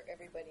warriors or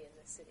everybody in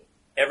the city?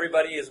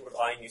 Everybody is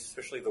eyeing you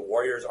suspiciously. The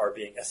warriors are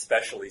being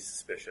especially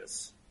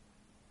suspicious.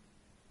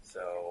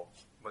 So,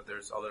 But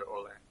there's other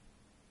Orlan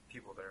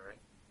people there, right?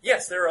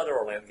 yes, there are other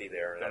Orlanthi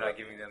there. They're not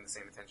giving them the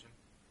same attention?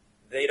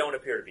 They don't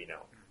appear to be, no.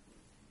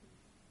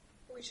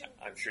 We should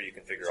I'm sure you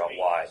can figure out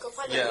why. go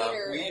find the Yeah,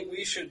 leader. and-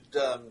 we should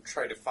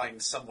try to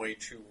find some way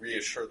to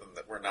reassure them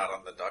that we're not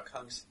on the duck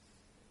hunt.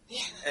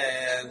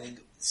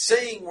 And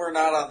saying we're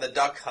not on the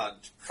duck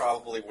hunt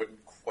probably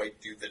wouldn't quite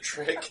do the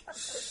trick.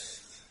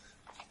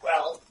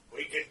 Well,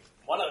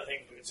 one of the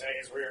things we could say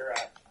is we're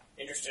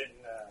interested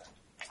in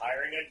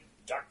hiring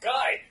a duck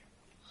guide.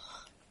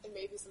 and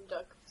maybe some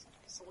duck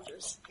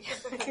soldiers.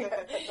 That's not a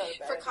bad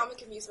For idea.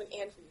 comic amusement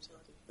and for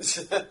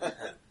utility.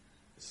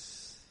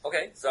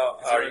 Okay, so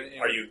Is there any-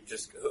 are you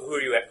just who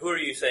are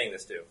you saying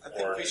this to? I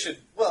think Or-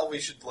 we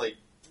should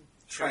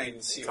try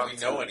and see if we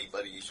know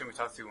anybody. Shouldn't we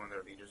talk to one of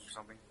their leaders or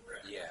something?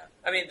 Yeah.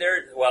 I mean,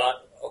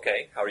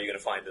 okay. How are you going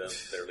to find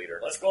their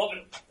leader? Let's go up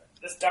and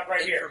this duck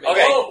right here.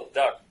 Okay, Whoa!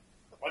 Duck.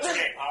 What's your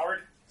name,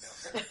 Howard?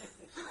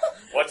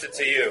 What's it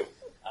to you?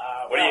 What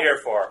are Well, you here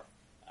for?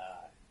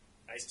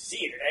 Nice to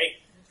see you today.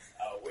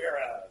 We're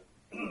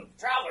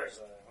travelers.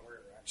 We're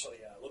actually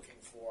looking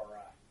for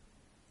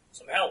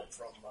some help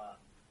from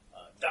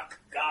Duck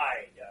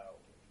Guide.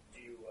 Do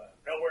you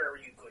know where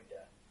you could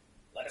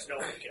let us know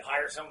if we could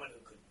hire someone who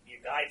could be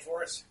a guide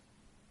for us?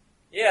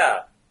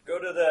 Yeah, go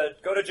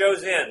to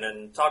Joe's Inn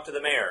and talk to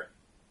the mayor.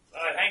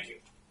 Thank you.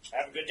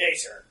 Have a good day,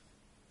 sir.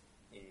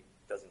 He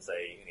doesn't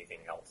say anything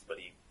else, but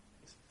he.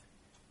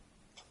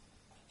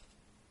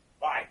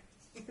 Bye.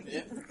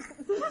 Yeah.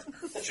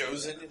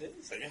 Joe's in it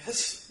is, I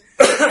guess.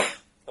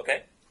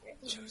 Okay.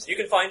 You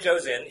can find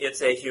Joe's Inn.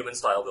 It's a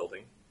human-style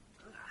building.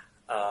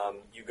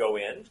 You go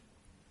in.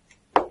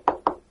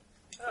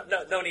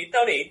 No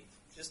need.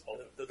 Just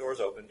the door's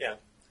open. Yeah.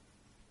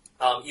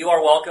 You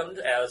are welcomed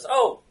as.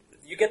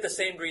 You get the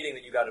same greeting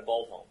that you got at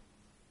Baldholm.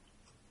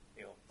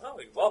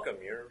 Welcome.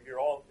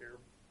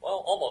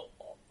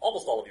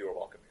 Almost all of you are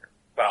welcome here.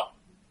 Well,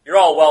 you're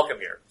all welcome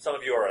here. Some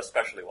of you are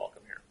especially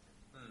welcome here.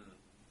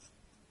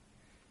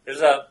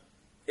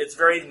 It's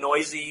very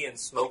noisy and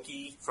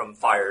smoky from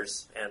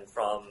fires and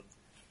from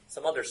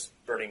some other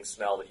burning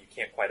smell that you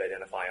can't quite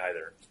identify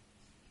either.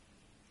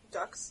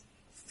 Ducks?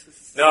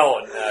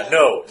 No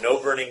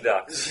burning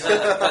ducks.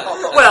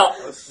 Well,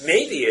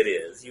 maybe it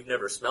is. You've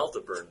never smelt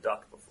a burned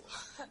duck before,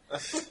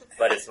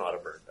 but it's not a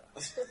burned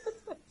duck.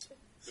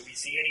 Do we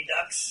see any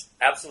ducks?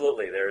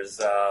 Absolutely. There's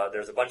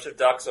a bunch of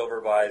ducks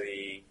over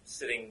by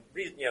sitting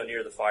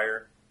near the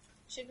fire.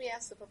 Should we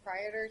ask the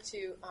proprietor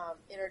to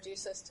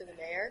introduce us to the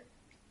mayor?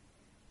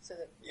 So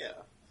that Yeah.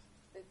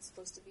 it's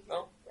supposed to be here,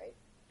 Oh. right?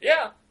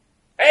 Yeah.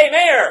 Hey,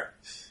 Mayor!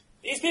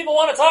 These people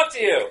want to talk to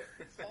you.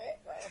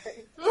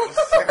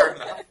 Fair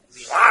enough.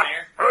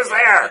 Who's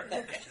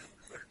there?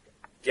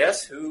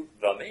 Guess who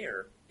the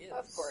mayor is?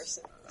 Of course.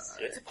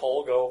 It's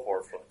Polgo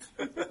Horfoot.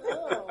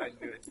 Oh. I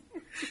knew it.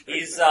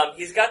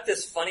 He's got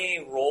this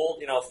funny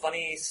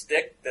funny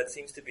stick that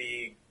seems to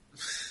be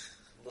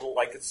little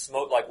like it's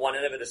smoke. Like one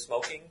end of it is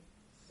smoking,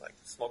 like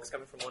smoke is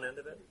coming from one end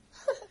of it.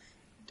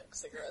 Duck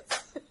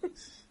cigarettes.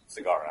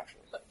 Cigar,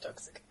 actually. Duck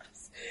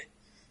cigarettes.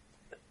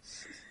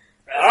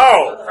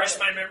 Oh! Refresh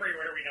my memory.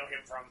 Where do we know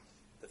him from?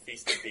 The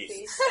Feast of Beasts.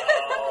 Feast.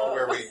 Oh,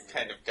 Where we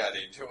kind of got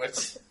into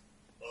it.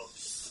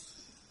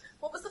 oops.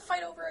 What was the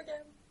fight over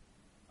again?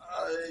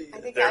 I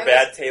think They're I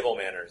bad table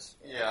manners.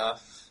 Yeah.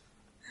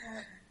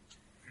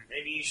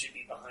 Maybe you should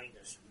be behind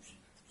us.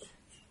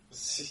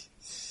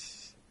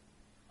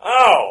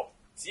 Oh!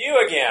 It's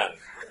you again!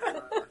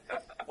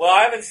 Well,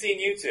 I haven't seen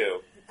you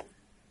two.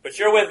 But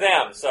you're with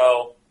them,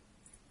 so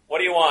what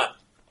do you want?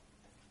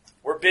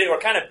 We're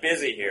kind of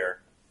busy here.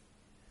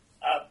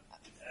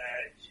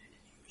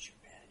 Use your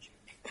magic.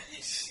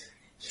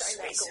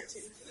 Try that gold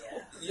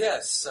tooth.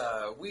 Yes,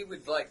 we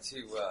would like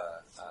to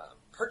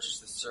purchase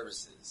the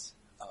services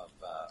of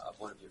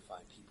one of your fine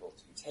people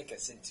to take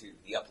us into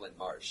the upland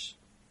marsh.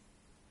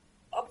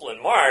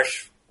 Upland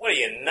Marsh? What are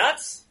you,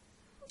 nuts?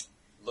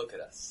 Look at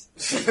us.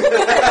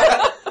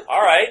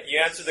 All right,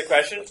 you answered the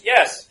question.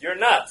 Yes, you're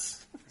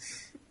nuts.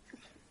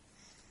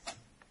 That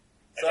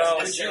doesn't So,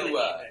 necessarily you,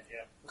 mean that,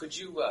 yeah. Would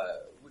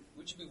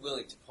you be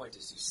willing to point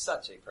us to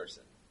such a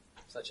person,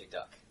 such a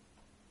duck,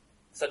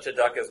 such a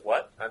duck as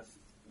what?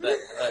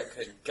 that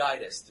could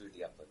guide us through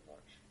the upland marsh?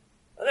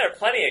 Well, there are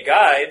plenty of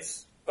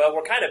guides, but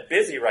we're kind of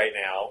busy right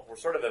now. We're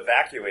sort of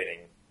evacuating.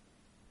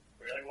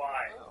 Really,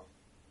 why?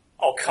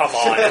 Oh, come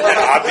on. Isn't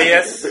that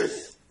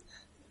obvious?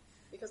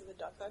 Because of the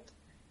duck hunt?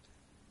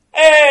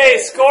 Hey,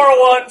 score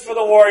 1 for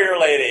the warrior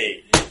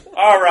lady.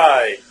 All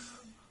right.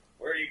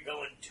 Where are you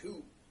going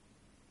to?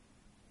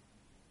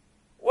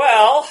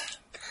 Well,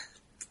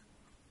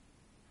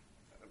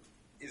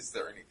 Is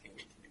there anything we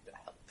can do to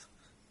help?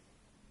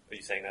 are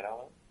you saying that out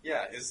loud?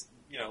 Yeah, is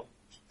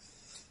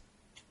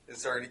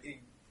there any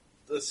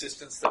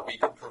assistance that we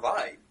can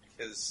provide?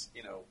 Because,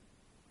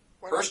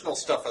 personal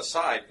stuff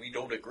aside, we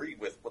don't agree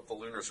with what the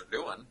Lunars are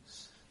doing.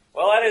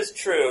 Well, that is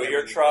true.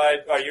 Your tribe,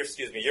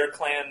 your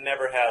clan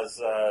never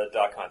has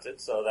duck hunted,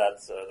 so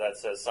that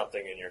says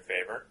something in your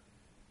favor.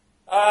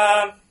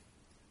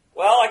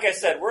 Well, like I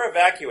said, we're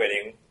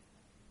evacuating,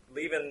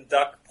 leaving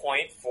Duck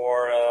Point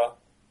for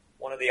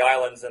one of the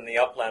islands in the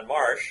upland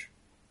marsh.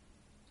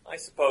 I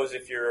suppose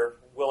if you're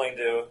willing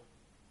to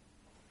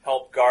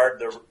help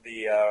guard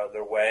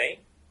the way,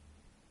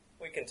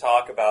 we can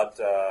talk about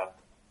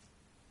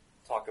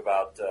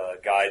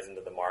guides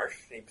into the marsh.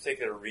 Any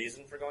particular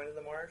reason for going to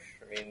the marsh?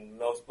 I mean,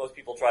 most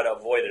people try to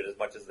avoid it as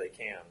much as they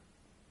can.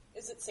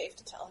 Is it safe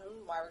to tell him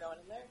why we're going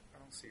in there? I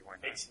don't see why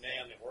not. Makes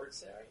name that works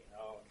there.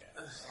 Okay.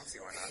 I don't see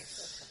why not.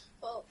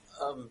 Well,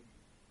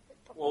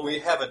 Well, we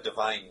have a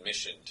divine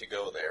mission to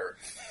go there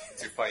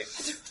to fight.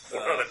 We're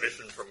on a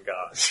mission from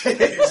God.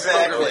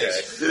 Exactly.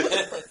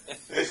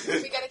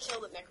 we gotta kill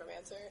the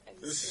necromancer and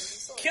steal his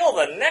sword. Kill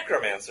the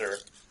necromancer?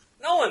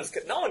 No one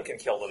can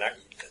kill the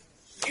necromancer.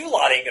 You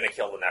lot ain't gonna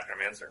kill the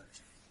necromancer.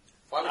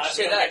 Why would you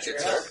say that, good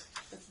sir?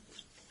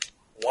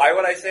 Why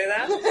would I say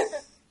that?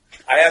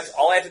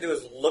 All I have to do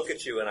is look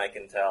at you and I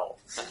can tell.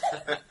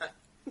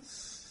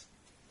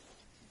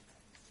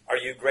 Are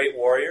you great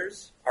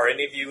warriors? Are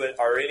any of you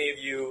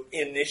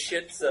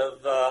initiates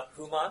of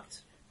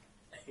Humat?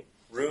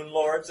 Rune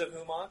lords of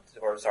Humat?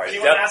 Or sorry,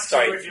 Anyone asks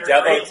you if you're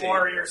a great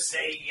warrior,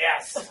 say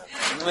yes.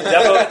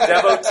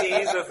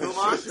 Devotees of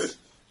Humat?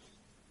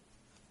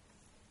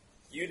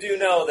 You do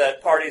know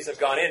that parties have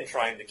gone in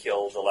trying to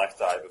kill the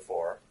Lektai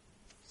before.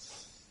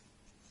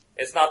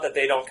 It's not that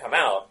they don't come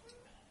out.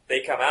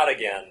 They come out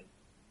again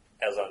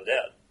as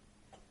undead.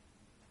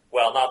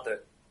 Well, not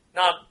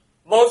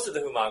most of the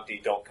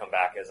Humakti don't come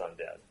back as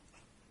undead.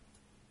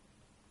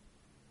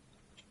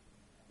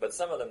 But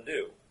some of them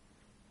do.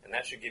 And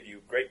that should give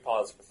you great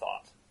pause for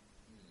thought.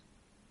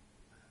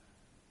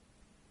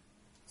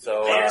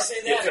 So, Did I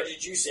say that or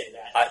did you say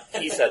that?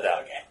 He said that.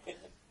 Okay.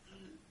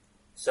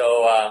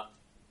 So,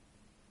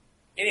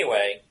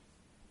 anyway,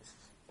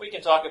 we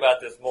can talk about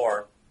this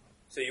more.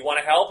 So you want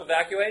to help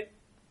evacuate?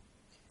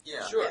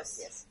 Yeah. Sure.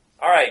 Yes.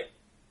 All right.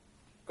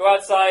 Go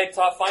outside,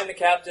 find the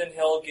captain.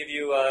 He'll give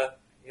you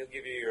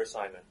your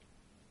assignment.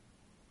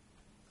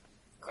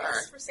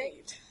 Yes,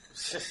 received.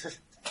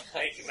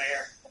 Thank you,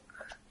 Mayor.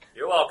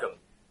 You're welcome.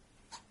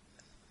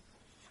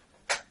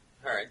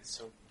 All right,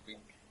 so we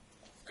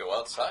go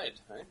outside,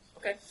 right?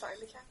 Okay. Find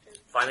the captain.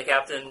 Find the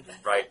captain.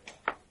 Right.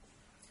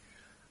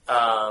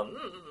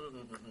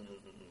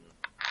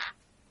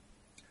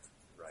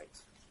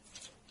 Right.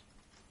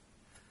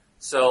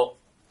 So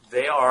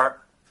they are.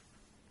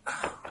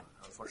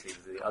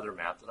 Unfortunately, the other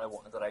map that I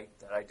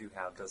do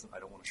have I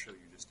don't want to show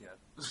you just yet.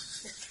 It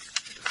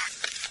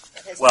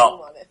has Well-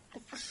 name on it.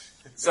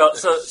 So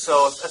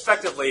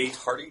effectively,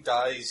 Party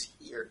dies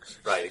here.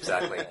 right,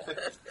 exactly.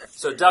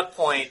 So Duck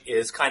Point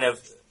is kind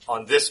of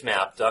on this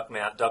map. Duck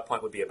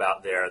Point would be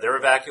about there. They're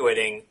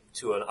evacuating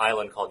to an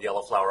island called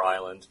Yellowflower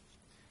Island,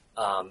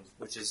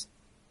 which is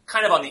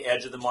kind of on the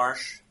edge of the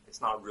marsh.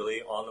 It's not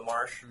really on the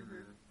marsh.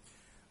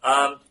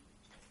 Mm-hmm.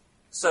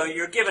 So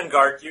you're given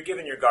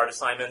your guard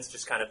assignments,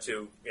 just kind of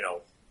to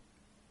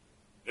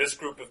this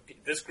group of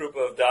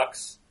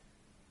ducks.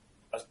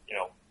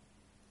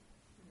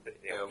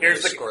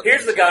 Here's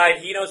the guide.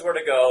 He knows where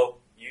to go.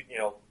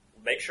 You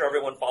make sure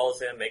everyone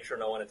follows him. Make sure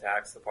no one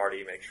attacks the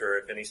party. Make sure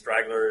if any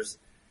stragglers,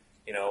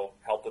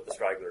 help with the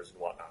stragglers and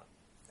whatnot.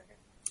 Okay.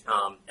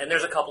 And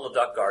there's a couple of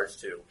duck guards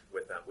too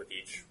with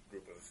each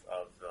group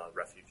of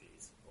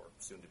refugees or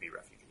soon-to-be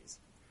refugees.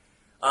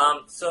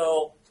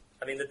 The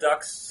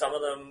ducks.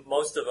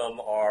 Most of them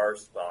are.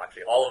 Well,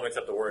 actually, all of them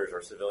except the warriors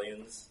are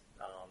civilians,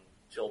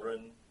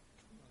 children,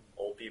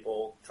 old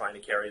people trying to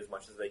carry as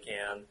much as they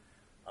can.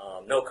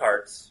 No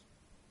carts,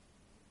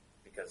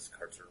 because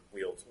carts are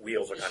wheels.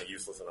 Wheels are kind of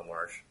useless in the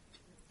marsh.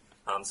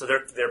 So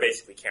they're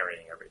basically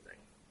carrying everything.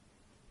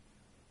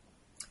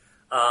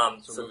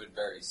 So moving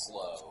very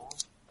slow.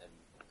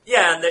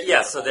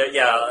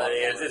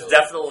 It's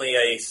definitely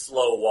a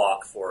slow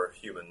walk for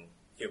humans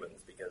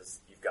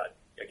because you've got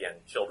again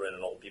children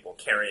and old people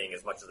carrying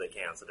as much as they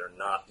can, so they're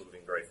not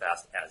moving very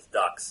fast as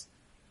ducks,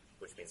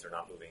 which means they're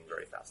not moving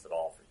very fast at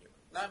all for humans.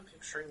 Now I'm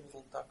picturing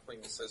little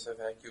ducklings as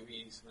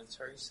evacuees, and it's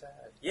very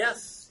sad.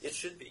 Yes, it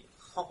should be.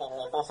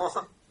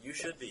 You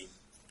should be.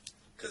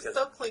 Because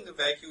duckling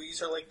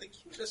evacuees are like the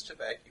cutest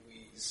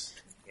evacuees.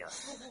 Yeah.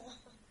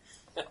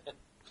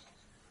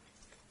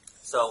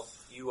 So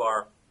you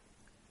are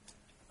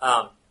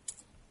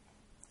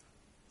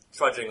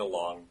trudging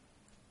along,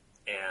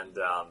 and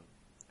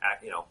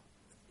you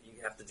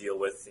have to deal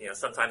with.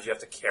 Sometimes you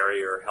have to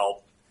carry or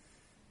help.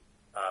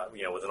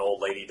 With an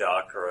old lady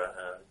duck or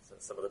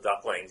some of the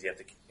ducklings, you have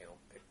to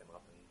pick them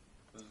up and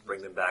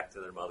bring them back to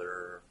their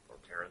mother or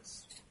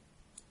parents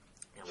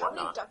and How many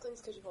whatnot.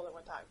 ducklings could you hold at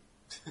one time?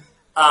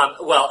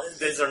 Well,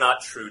 these are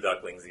not true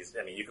ducklings. These,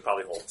 I mean, you could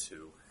probably hold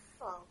 2.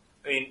 Oh.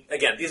 I mean,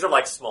 again, these are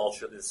like small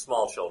children,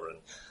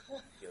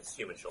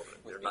 human children.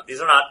 These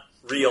are not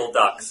real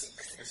ducks,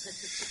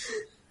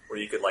 where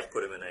you could like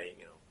put them in a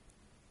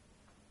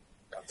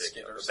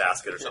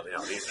basket or something.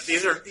 No,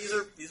 these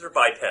are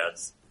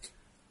bipeds.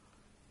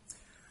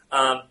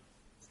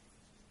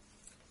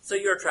 So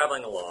you're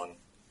traveling along,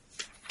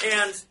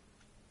 and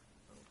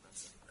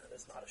that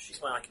is not a sheet.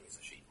 Well, I can use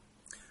a sheet.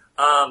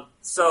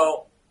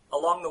 So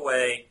along the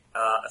way,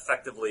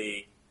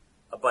 effectively,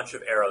 a bunch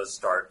of arrows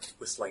start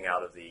whistling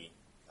out of the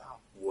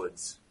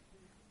woods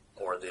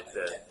or the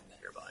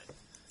nearby.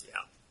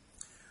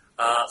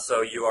 Yeah.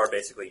 So you are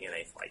basically in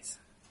a fight.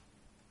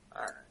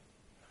 All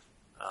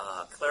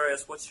right.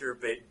 Clarius, what's your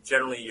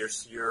generally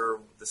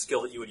the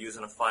skill that you would use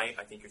in a fight?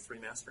 I think you're 3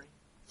 mastery.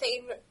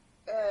 Thane,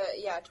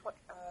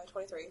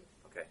 23.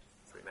 Okay,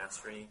 3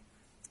 mastery.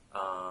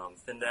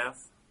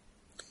 Findath,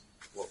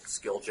 what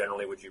skill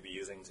generally would you be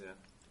using to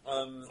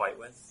fight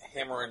with?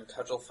 Hammer and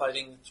cudgel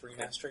fighting, 3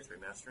 mastery. 3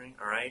 mastery.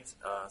 All right.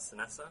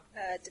 Sinessa,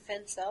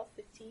 Defend self,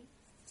 15.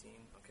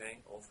 15. Okay.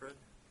 Ulfred,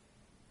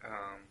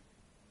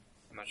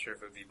 I'm not sure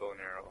if it would be bow and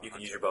arrow. you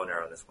can use your bow and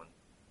arrow in this one.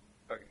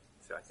 Okay.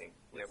 So I think.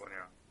 Yeah, bow and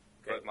arrow.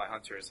 Okay. But my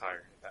hunter is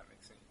higher, if that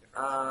makes any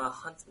difference.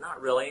 Hunt,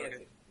 not really.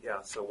 Okay.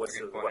 Yeah. So what's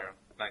Okay, the bow and what?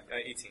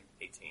 arrow. 18.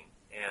 18.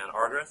 And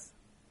Argrith,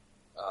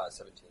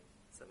 17.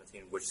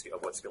 17. What skill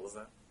is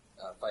that?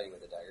 Fighting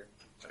with a dagger.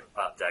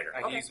 Dagger.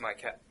 I can Okay. use my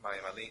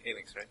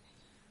A-links, right?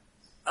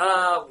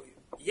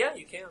 Yeah,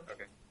 you can.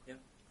 Okay. Yeah.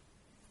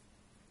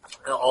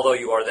 Although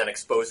you are then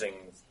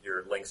exposing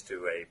your links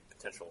to a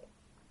potential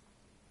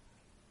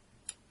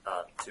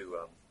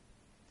to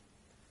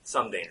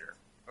some danger.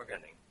 Okay.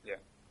 Pending. Yeah.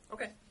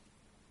 Okay.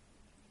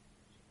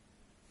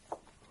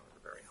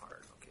 Very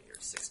hard. Okay, you're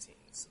 16,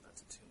 so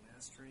that's a 2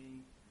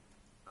 mastery.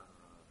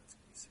 That's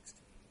going to be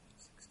 16.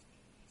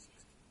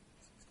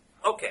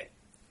 Okay.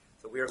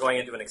 So we are going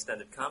into an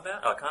extended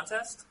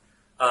contest.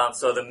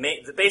 So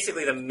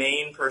basically the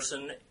main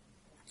person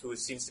who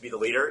seems to be the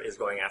leader is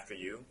going after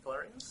you,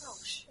 Valerians. Oh,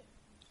 shit.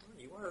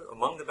 You are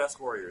among the best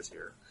warriors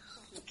here.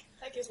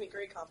 That gives me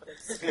great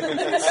confidence. It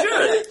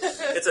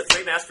should. It's a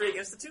 3 mastery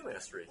against a 2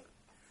 mastery.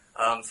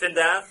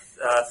 Findath,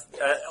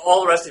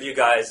 all the rest of you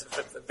guys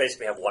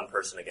basically have one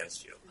person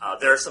against you.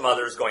 There are some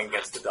others going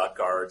against the duck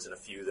guards and a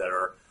few that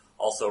are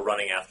also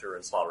running after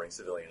and slaughtering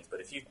civilians.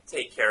 But if you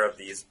take care of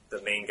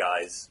the main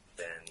guys,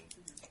 then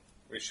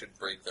We should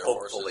break their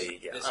hopefully,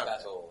 horses. yeah. This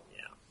battle.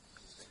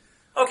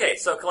 Yeah. Okay,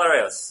 so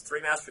Calarios,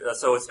 3 mastery.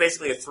 So it's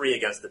basically a 3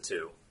 against the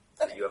 2.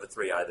 Okay. You have a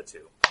 3, I have a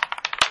 2.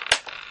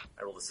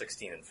 I rolled a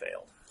 16 and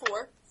failed.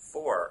 4.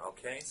 4,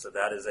 okay, so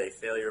that is a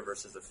failure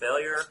versus a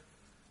failure.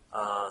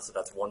 So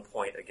that's 1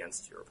 point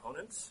against your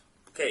opponent.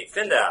 Okay,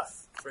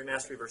 Findath, 3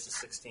 mastery versus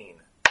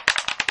 16.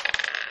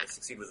 I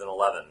succeed with an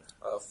 11.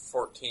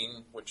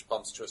 14, which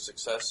bumps to a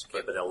success.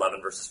 Okay, but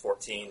 11 versus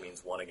 14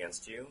 means 1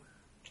 against you.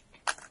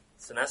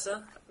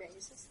 Sinessa,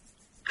 Raises.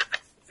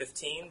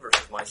 15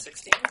 versus my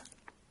 16.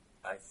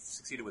 I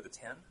succeeded with a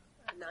 10.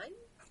 9.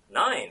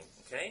 9,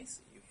 okay,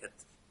 so you put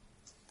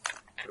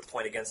a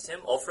point against him.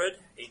 Ulfred,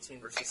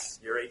 18 versus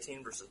your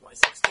 18 versus my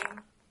 16.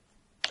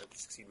 I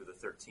succeed with a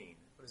 13.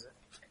 What is that?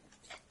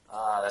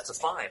 That's a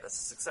 5.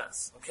 That's a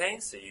success. Okay,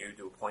 so you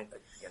do a point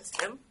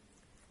against him.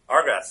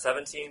 Argrath,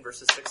 17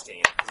 versus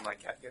 16. Does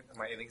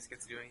my A-links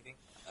get to do anything?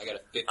 I got a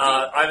 15.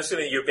 I'm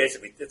assuming you're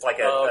basically, it's like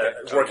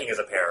working as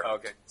a pair. Oh,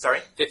 okay.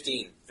 Sorry?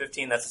 15.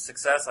 15, that's a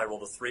success. I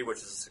rolled a 3, which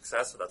is a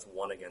success, so that's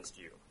 1 against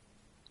you.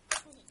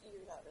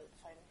 You're not really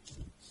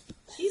fighting.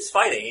 He's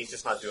fighting, he's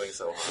just not doing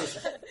so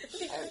hard.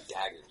 I have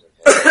daggers,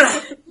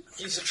 okay?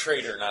 He's a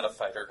traitor, not a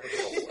fighter.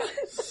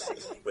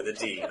 With a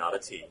D, not a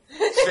T.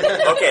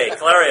 Okay,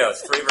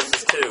 Calarios, 3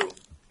 versus 2.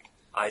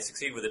 I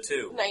succeed with a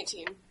 2.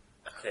 19.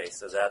 Okay,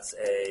 so that's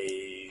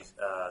a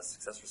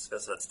success for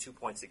success, so that's 2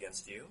 points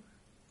against you.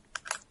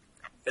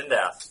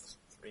 Findath,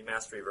 3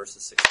 mastery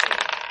versus 16.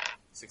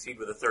 Succeed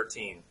with a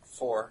 13.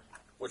 4,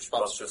 which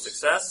Bumps bumps to a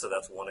success, so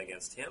that's 1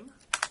 against him.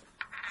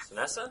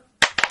 Sinessa,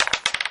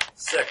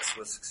 6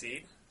 with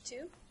succeed.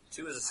 2.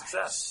 2 is a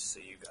success, so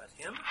you got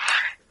him.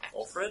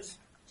 Ulfred,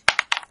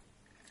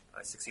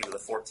 I succeed with a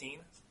 14.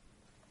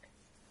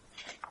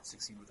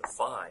 Succeed with a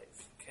 5.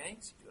 Okay,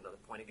 so you do another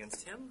point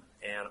against him.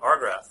 And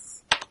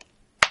Argrath,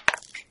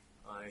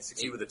 I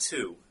succeed 8. with a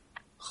 2.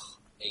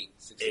 8.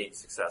 8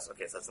 success.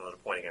 Okay, so that's another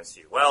point against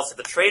you. Well, so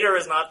the traitor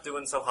is not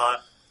doing so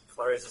hot.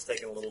 Clarius is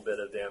taking a little bit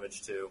of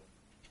damage too.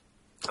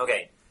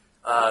 Okay,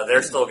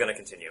 they're still going to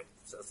continue.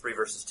 So 3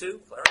 versus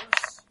 2.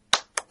 Clarius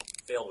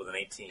failed with an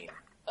 18.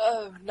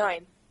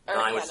 9.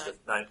 9, which is a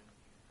 9.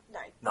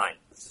 9. 9.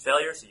 It's a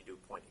failure, so you do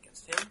a point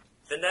against him.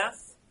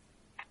 Findath,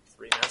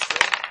 3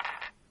 mastery.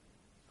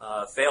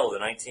 Failed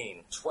with a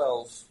 19.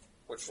 12,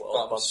 which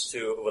 12 bumps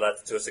to, well,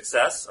 that's to a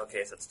success.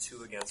 Okay, so that's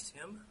 2 against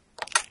him.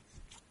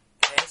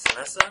 Okay,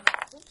 Sinessa,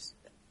 Oops.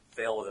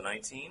 failed with a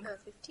 19.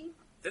 15.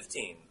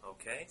 15,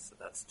 okay, so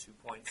that's 2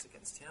 points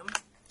against him.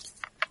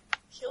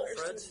 Killer's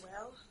Alfred? doing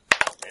well.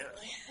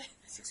 Yeah.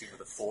 Succeed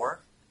with a 4.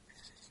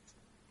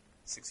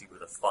 Succeed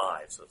with a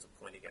 5, so it's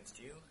a point against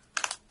you.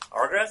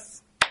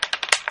 Argreth?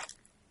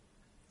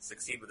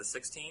 Succeed with a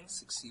 16?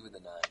 Succeed with a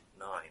 9.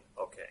 9.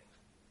 Okay.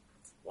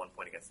 1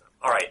 point against them.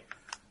 All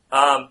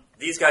right.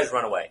 These guys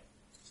run away.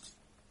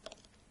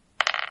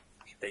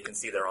 They can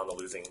see they're on the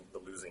losing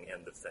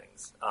end of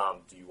things.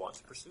 Do you want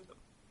to pursue them?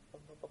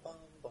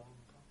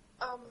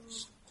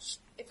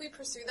 If we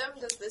pursue them,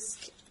 does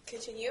this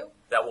continue?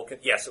 That will.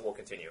 Yes, it will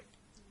continue.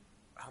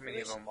 How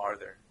many of them are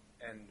there?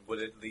 And would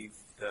it leave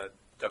the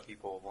duck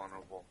people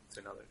vulnerable to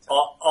another attack?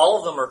 All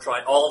of them are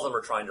trying. All of them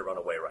are trying to run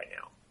away right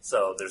now.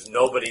 So there's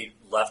nobody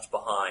left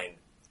behind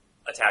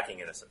attacking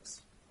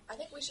innocents. I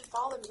think we should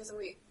follow them because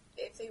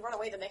if they run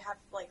away, then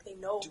they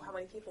know how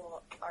many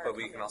people are. But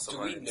we can also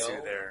run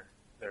into their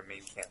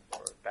main camp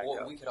or back Well,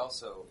 up. we could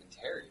also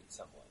interrogate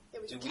someone. Yeah,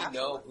 we Do can we capture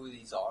know one. who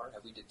these are?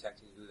 Have we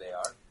detected who they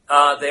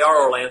are? They are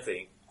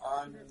Orlanthe.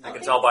 I'm You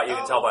can tell by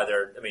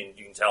their. I mean,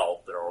 you can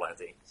tell they're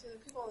Orlanthe. So the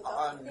people in the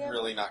duck. I'm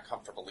really not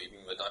comfortable leaving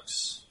the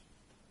ducks.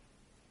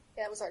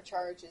 Yeah, that was our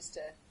charge, is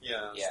to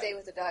Yeah. Yeah. stay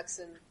with the ducks,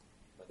 and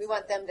we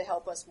want them to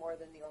help us more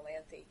than the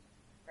Orlanthe,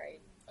 right?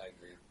 I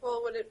agree.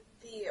 Well, would it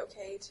be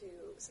okay to,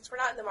 since we're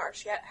not in the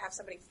marsh yet, have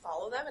somebody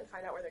follow them and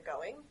find out where they're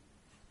going?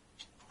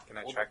 Can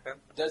I track them?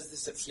 Does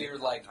this appear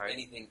like Right.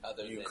 anything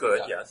other You than could,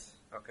 duck? yes.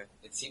 Okay.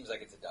 It seems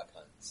like it's a duck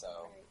hunt, so...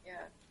 Right,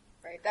 yeah.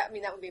 Right. That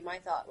would be my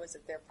thought, was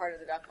that they're part of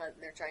the duck hunt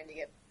and they're trying to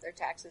get their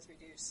taxes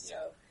reduced. Yeah.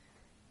 So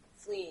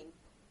fleeing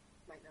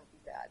might not be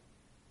bad.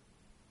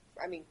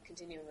 I mean,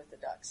 continuing with the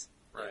ducks.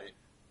 Right.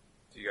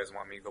 Do you guys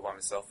want me to go by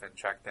myself and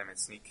track them and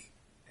sneak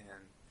and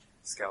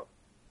scout,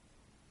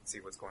 see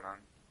what's going on?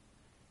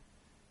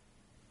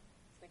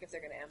 Like if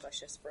they're going to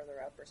ambush us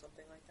further up or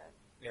something like that.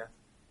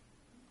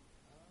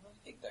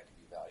 I think that could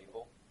be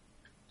valuable.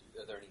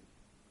 Are there any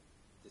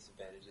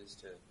disadvantages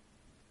to...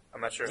 I'm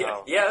not sure Yeah,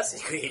 how. yes,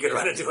 he could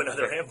run into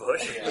another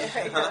ambush, Yeah.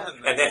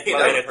 and then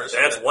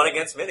that's one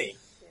against many.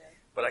 Yeah.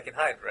 But I can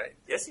hide, right?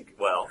 Yes, you could.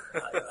 Well,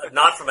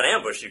 not from an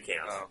ambush. You can't.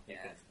 Oh. You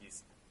Yeah. can- you-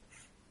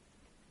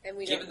 And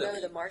we Given don't that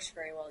know we- the marsh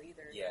very well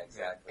either. Yeah,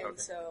 exactly. And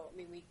Okay. so, I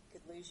mean, we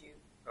could lose you.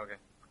 Okay.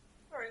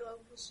 Alright, well,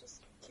 let's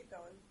just keep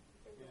going.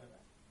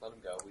 Let them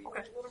go. We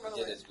Okay. Let them run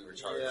did away. as we were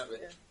charged Yeah.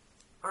 with. Yeah.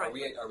 All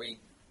right. Are we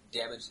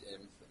damaged?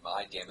 Am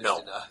I damaged No.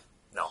 enough?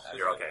 No,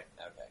 you're okay.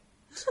 Okay.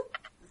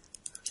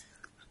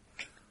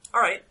 All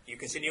right, you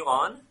continue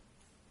on,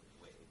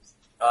 Waves.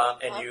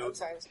 and Huh? you, I'm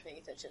sorry, I wasn't paying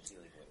attention.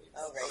 Dealing waves.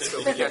 Oh, right. So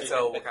we can't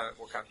tell what kind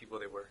of people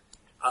they were.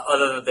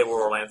 other than that they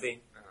were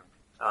Orlanthe,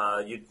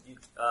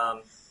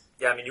 Uh-huh.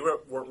 I mean, you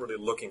weren't really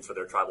looking for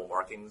their tribal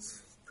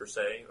markings per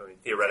se. I mean,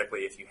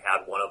 theoretically, if you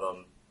had one of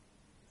them,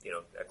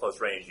 at close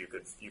range, you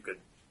could,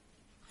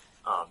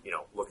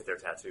 look at their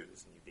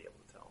tattoos and you'd be able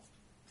to tell.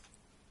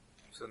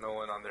 So no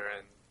one on their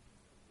end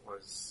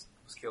was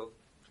killed.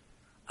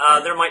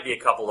 There might be a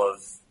couple of,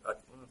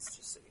 let's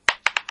just see.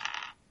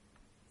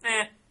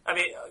 I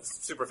mean,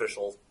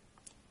 superficial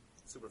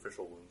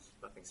wounds,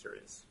 nothing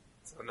serious.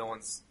 So no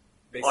one's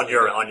On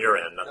your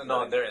end, nothing. No,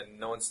 on their end.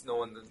 No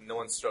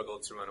one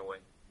struggled to run away.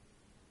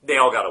 They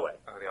all got away.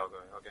 Oh, they all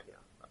going. Okay. Yeah.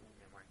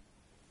 Never mind.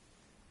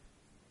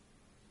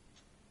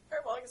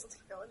 Alright, well, I guess let's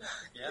keep going.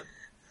 Yeah.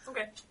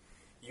 Okay.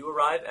 You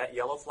arrive at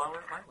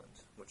Yellowflower Island,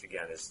 which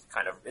again is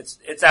kind of,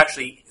 it's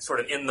actually sort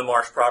of in the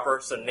marsh proper,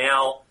 so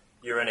now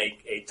you're in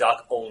a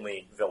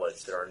duck-only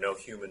village. There are no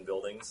human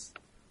buildings.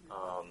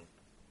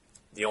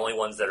 The only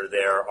ones that are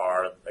there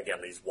are, again,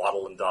 these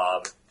wattle and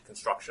daub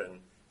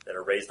construction that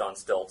are raised on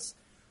stilts.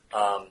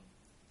 You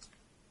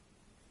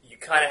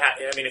kind of have,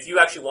 I mean, if you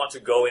actually want to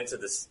go into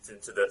the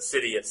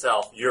city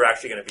itself, you're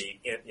actually going to be,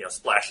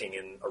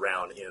 splashing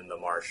around in the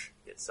marsh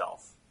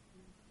itself.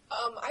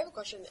 I have a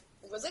question.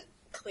 Was it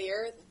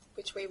clear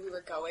which way we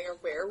were going or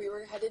where we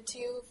were headed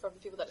to from the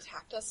people that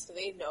attacked us? Do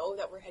they know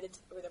that we're headed to,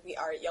 or that we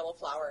are at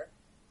Yellowflower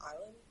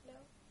Island now?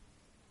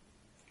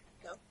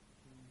 No?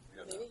 We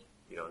don't know. Maybe?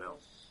 You don't know.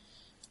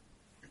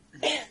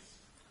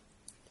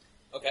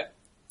 Okay.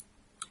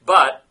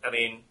 But, I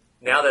mean,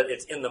 now that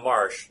it's in the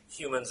marsh,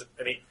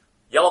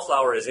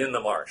 Yellowflower is in the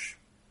marsh.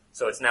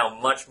 So it's now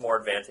much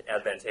more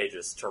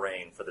advantageous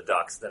terrain for the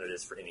ducks than it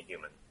is for any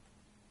human.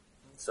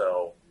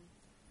 So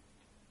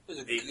There's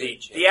a the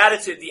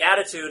good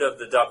attitude of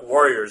the duck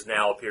warriors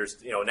now appears,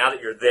 now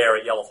that you're there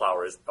at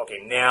Yellowflower is, okay,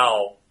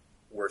 now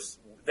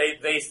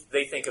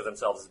they think of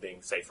themselves as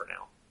being safer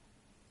now.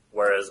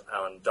 Whereas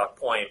on Duck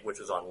Point, which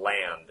was on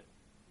land,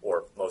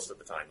 or most of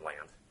the time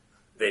land,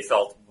 they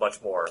felt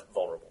much more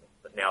vulnerable.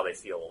 But now they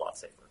feel a lot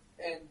safer.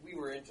 And we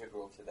were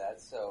integral to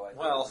that, so I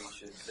Well- think we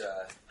should...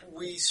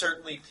 We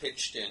certainly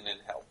pitched in and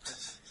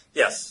helped.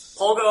 Yes,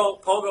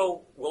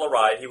 Pogo will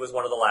arrive. He was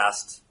one of the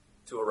last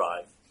to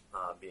arrive,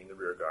 being the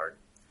rear guard.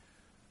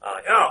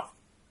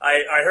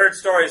 I heard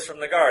stories from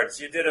the guards.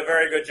 You did a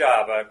very good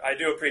job. I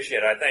do appreciate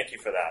it. I thank you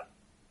for that.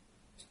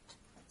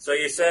 So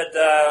you said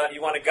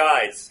you wanted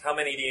guides. How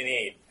many do you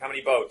need? How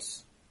many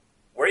boats?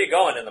 Where are you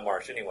going in the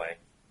marsh anyway?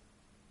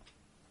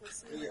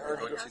 We are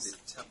going to going the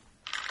temple.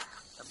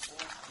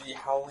 the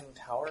Howling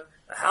Tower.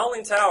 The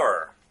Howling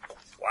Tower.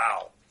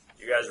 Wow.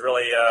 You guys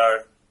really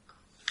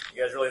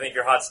think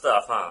you're hot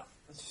stuff, huh?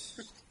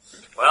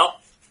 Well,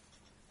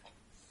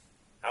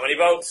 how many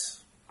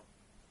votes?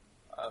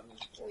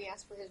 Can we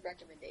ask for his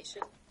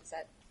recommendation? Is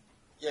that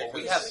Yeah, Well,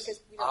 we because- have because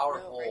we don't our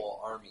know,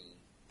 whole army,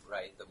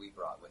 right, that we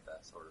brought with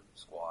us, or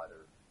squad,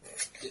 or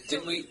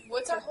didn't we?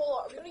 What's our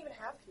whole? We don't even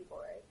have people,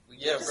 right? We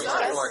Yeah, just we're got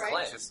not, from our right?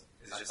 clan. Is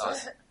it I just thought.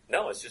 us?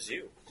 No, it's just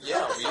you.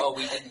 Yeah,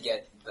 We didn't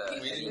get the.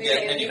 we didn't We get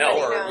didn't any get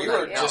more. any, We no,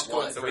 were not just yet.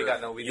 going So for. we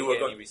got You didn't were get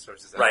go- any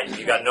resources. Right.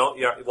 You got no.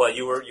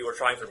 You were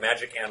trying for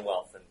magic and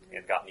wealth,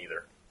 and got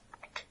neither.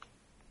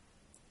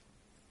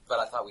 But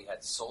I thought we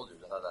had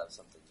soldiers. I thought that was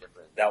something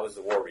different. That was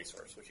the war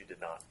resource, which you did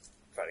not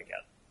try to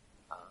get.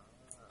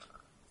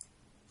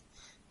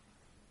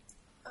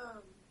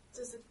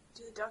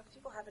 Do the duck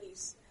people have any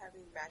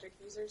magic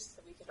users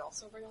that we could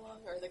also bring along,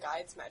 or are the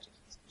guides magic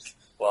users?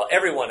 Well,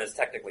 everyone is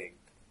technically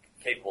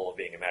capable of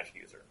being a magic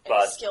user, Any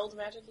but skilled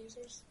magic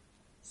users?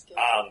 Skilled.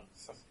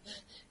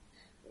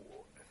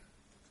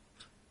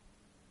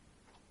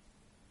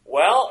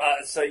 well,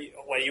 so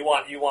you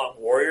want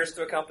warriors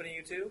to accompany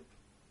you too?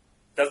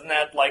 Doesn't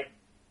that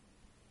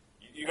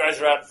you guys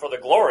are out for the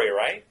glory,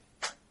 right?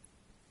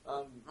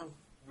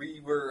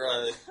 We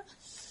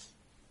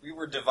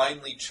were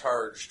divinely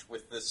charged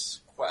with this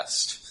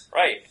quest.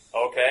 Right.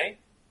 Okay.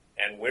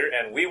 And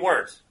we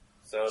weren't.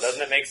 So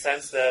doesn't it make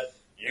sense that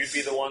you'd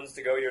be the ones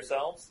to go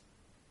yourselves?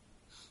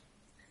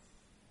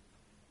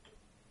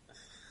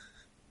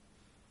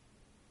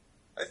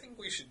 I think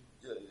we should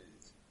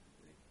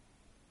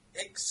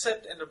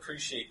accept and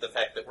appreciate the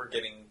fact that we're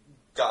getting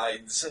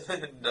guides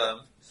and.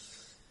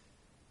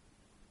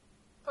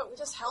 But we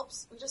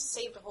just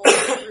saved a whole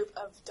group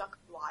of duck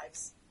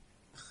lives.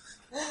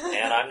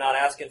 And I'm not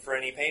asking for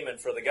any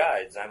payment for the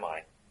guides, am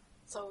I?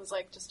 So it was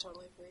just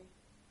totally free.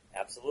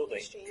 Absolutely.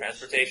 Exchange.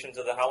 Transportation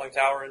to the Howling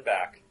Tower and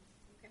back.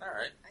 All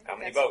right. I think How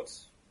many that's-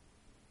 boats?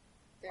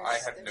 I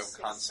have there's no 6.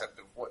 concept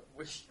of what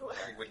we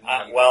would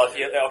need. Well,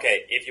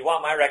 if you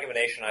want my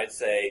recommendation, I'd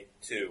say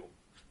 2.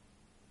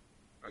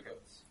 Okay.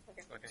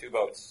 Okay. 2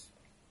 boats.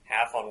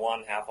 Half on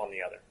one, half on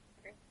the other.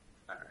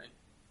 All right.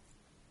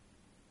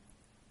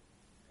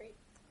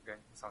 Okay,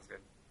 sounds good.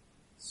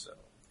 So.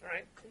 All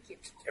right. Thank you.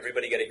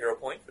 Everybody get a hero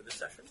point for this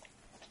session.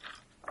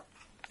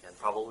 And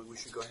probably we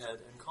should go ahead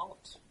and call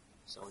it.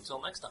 So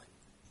until next time.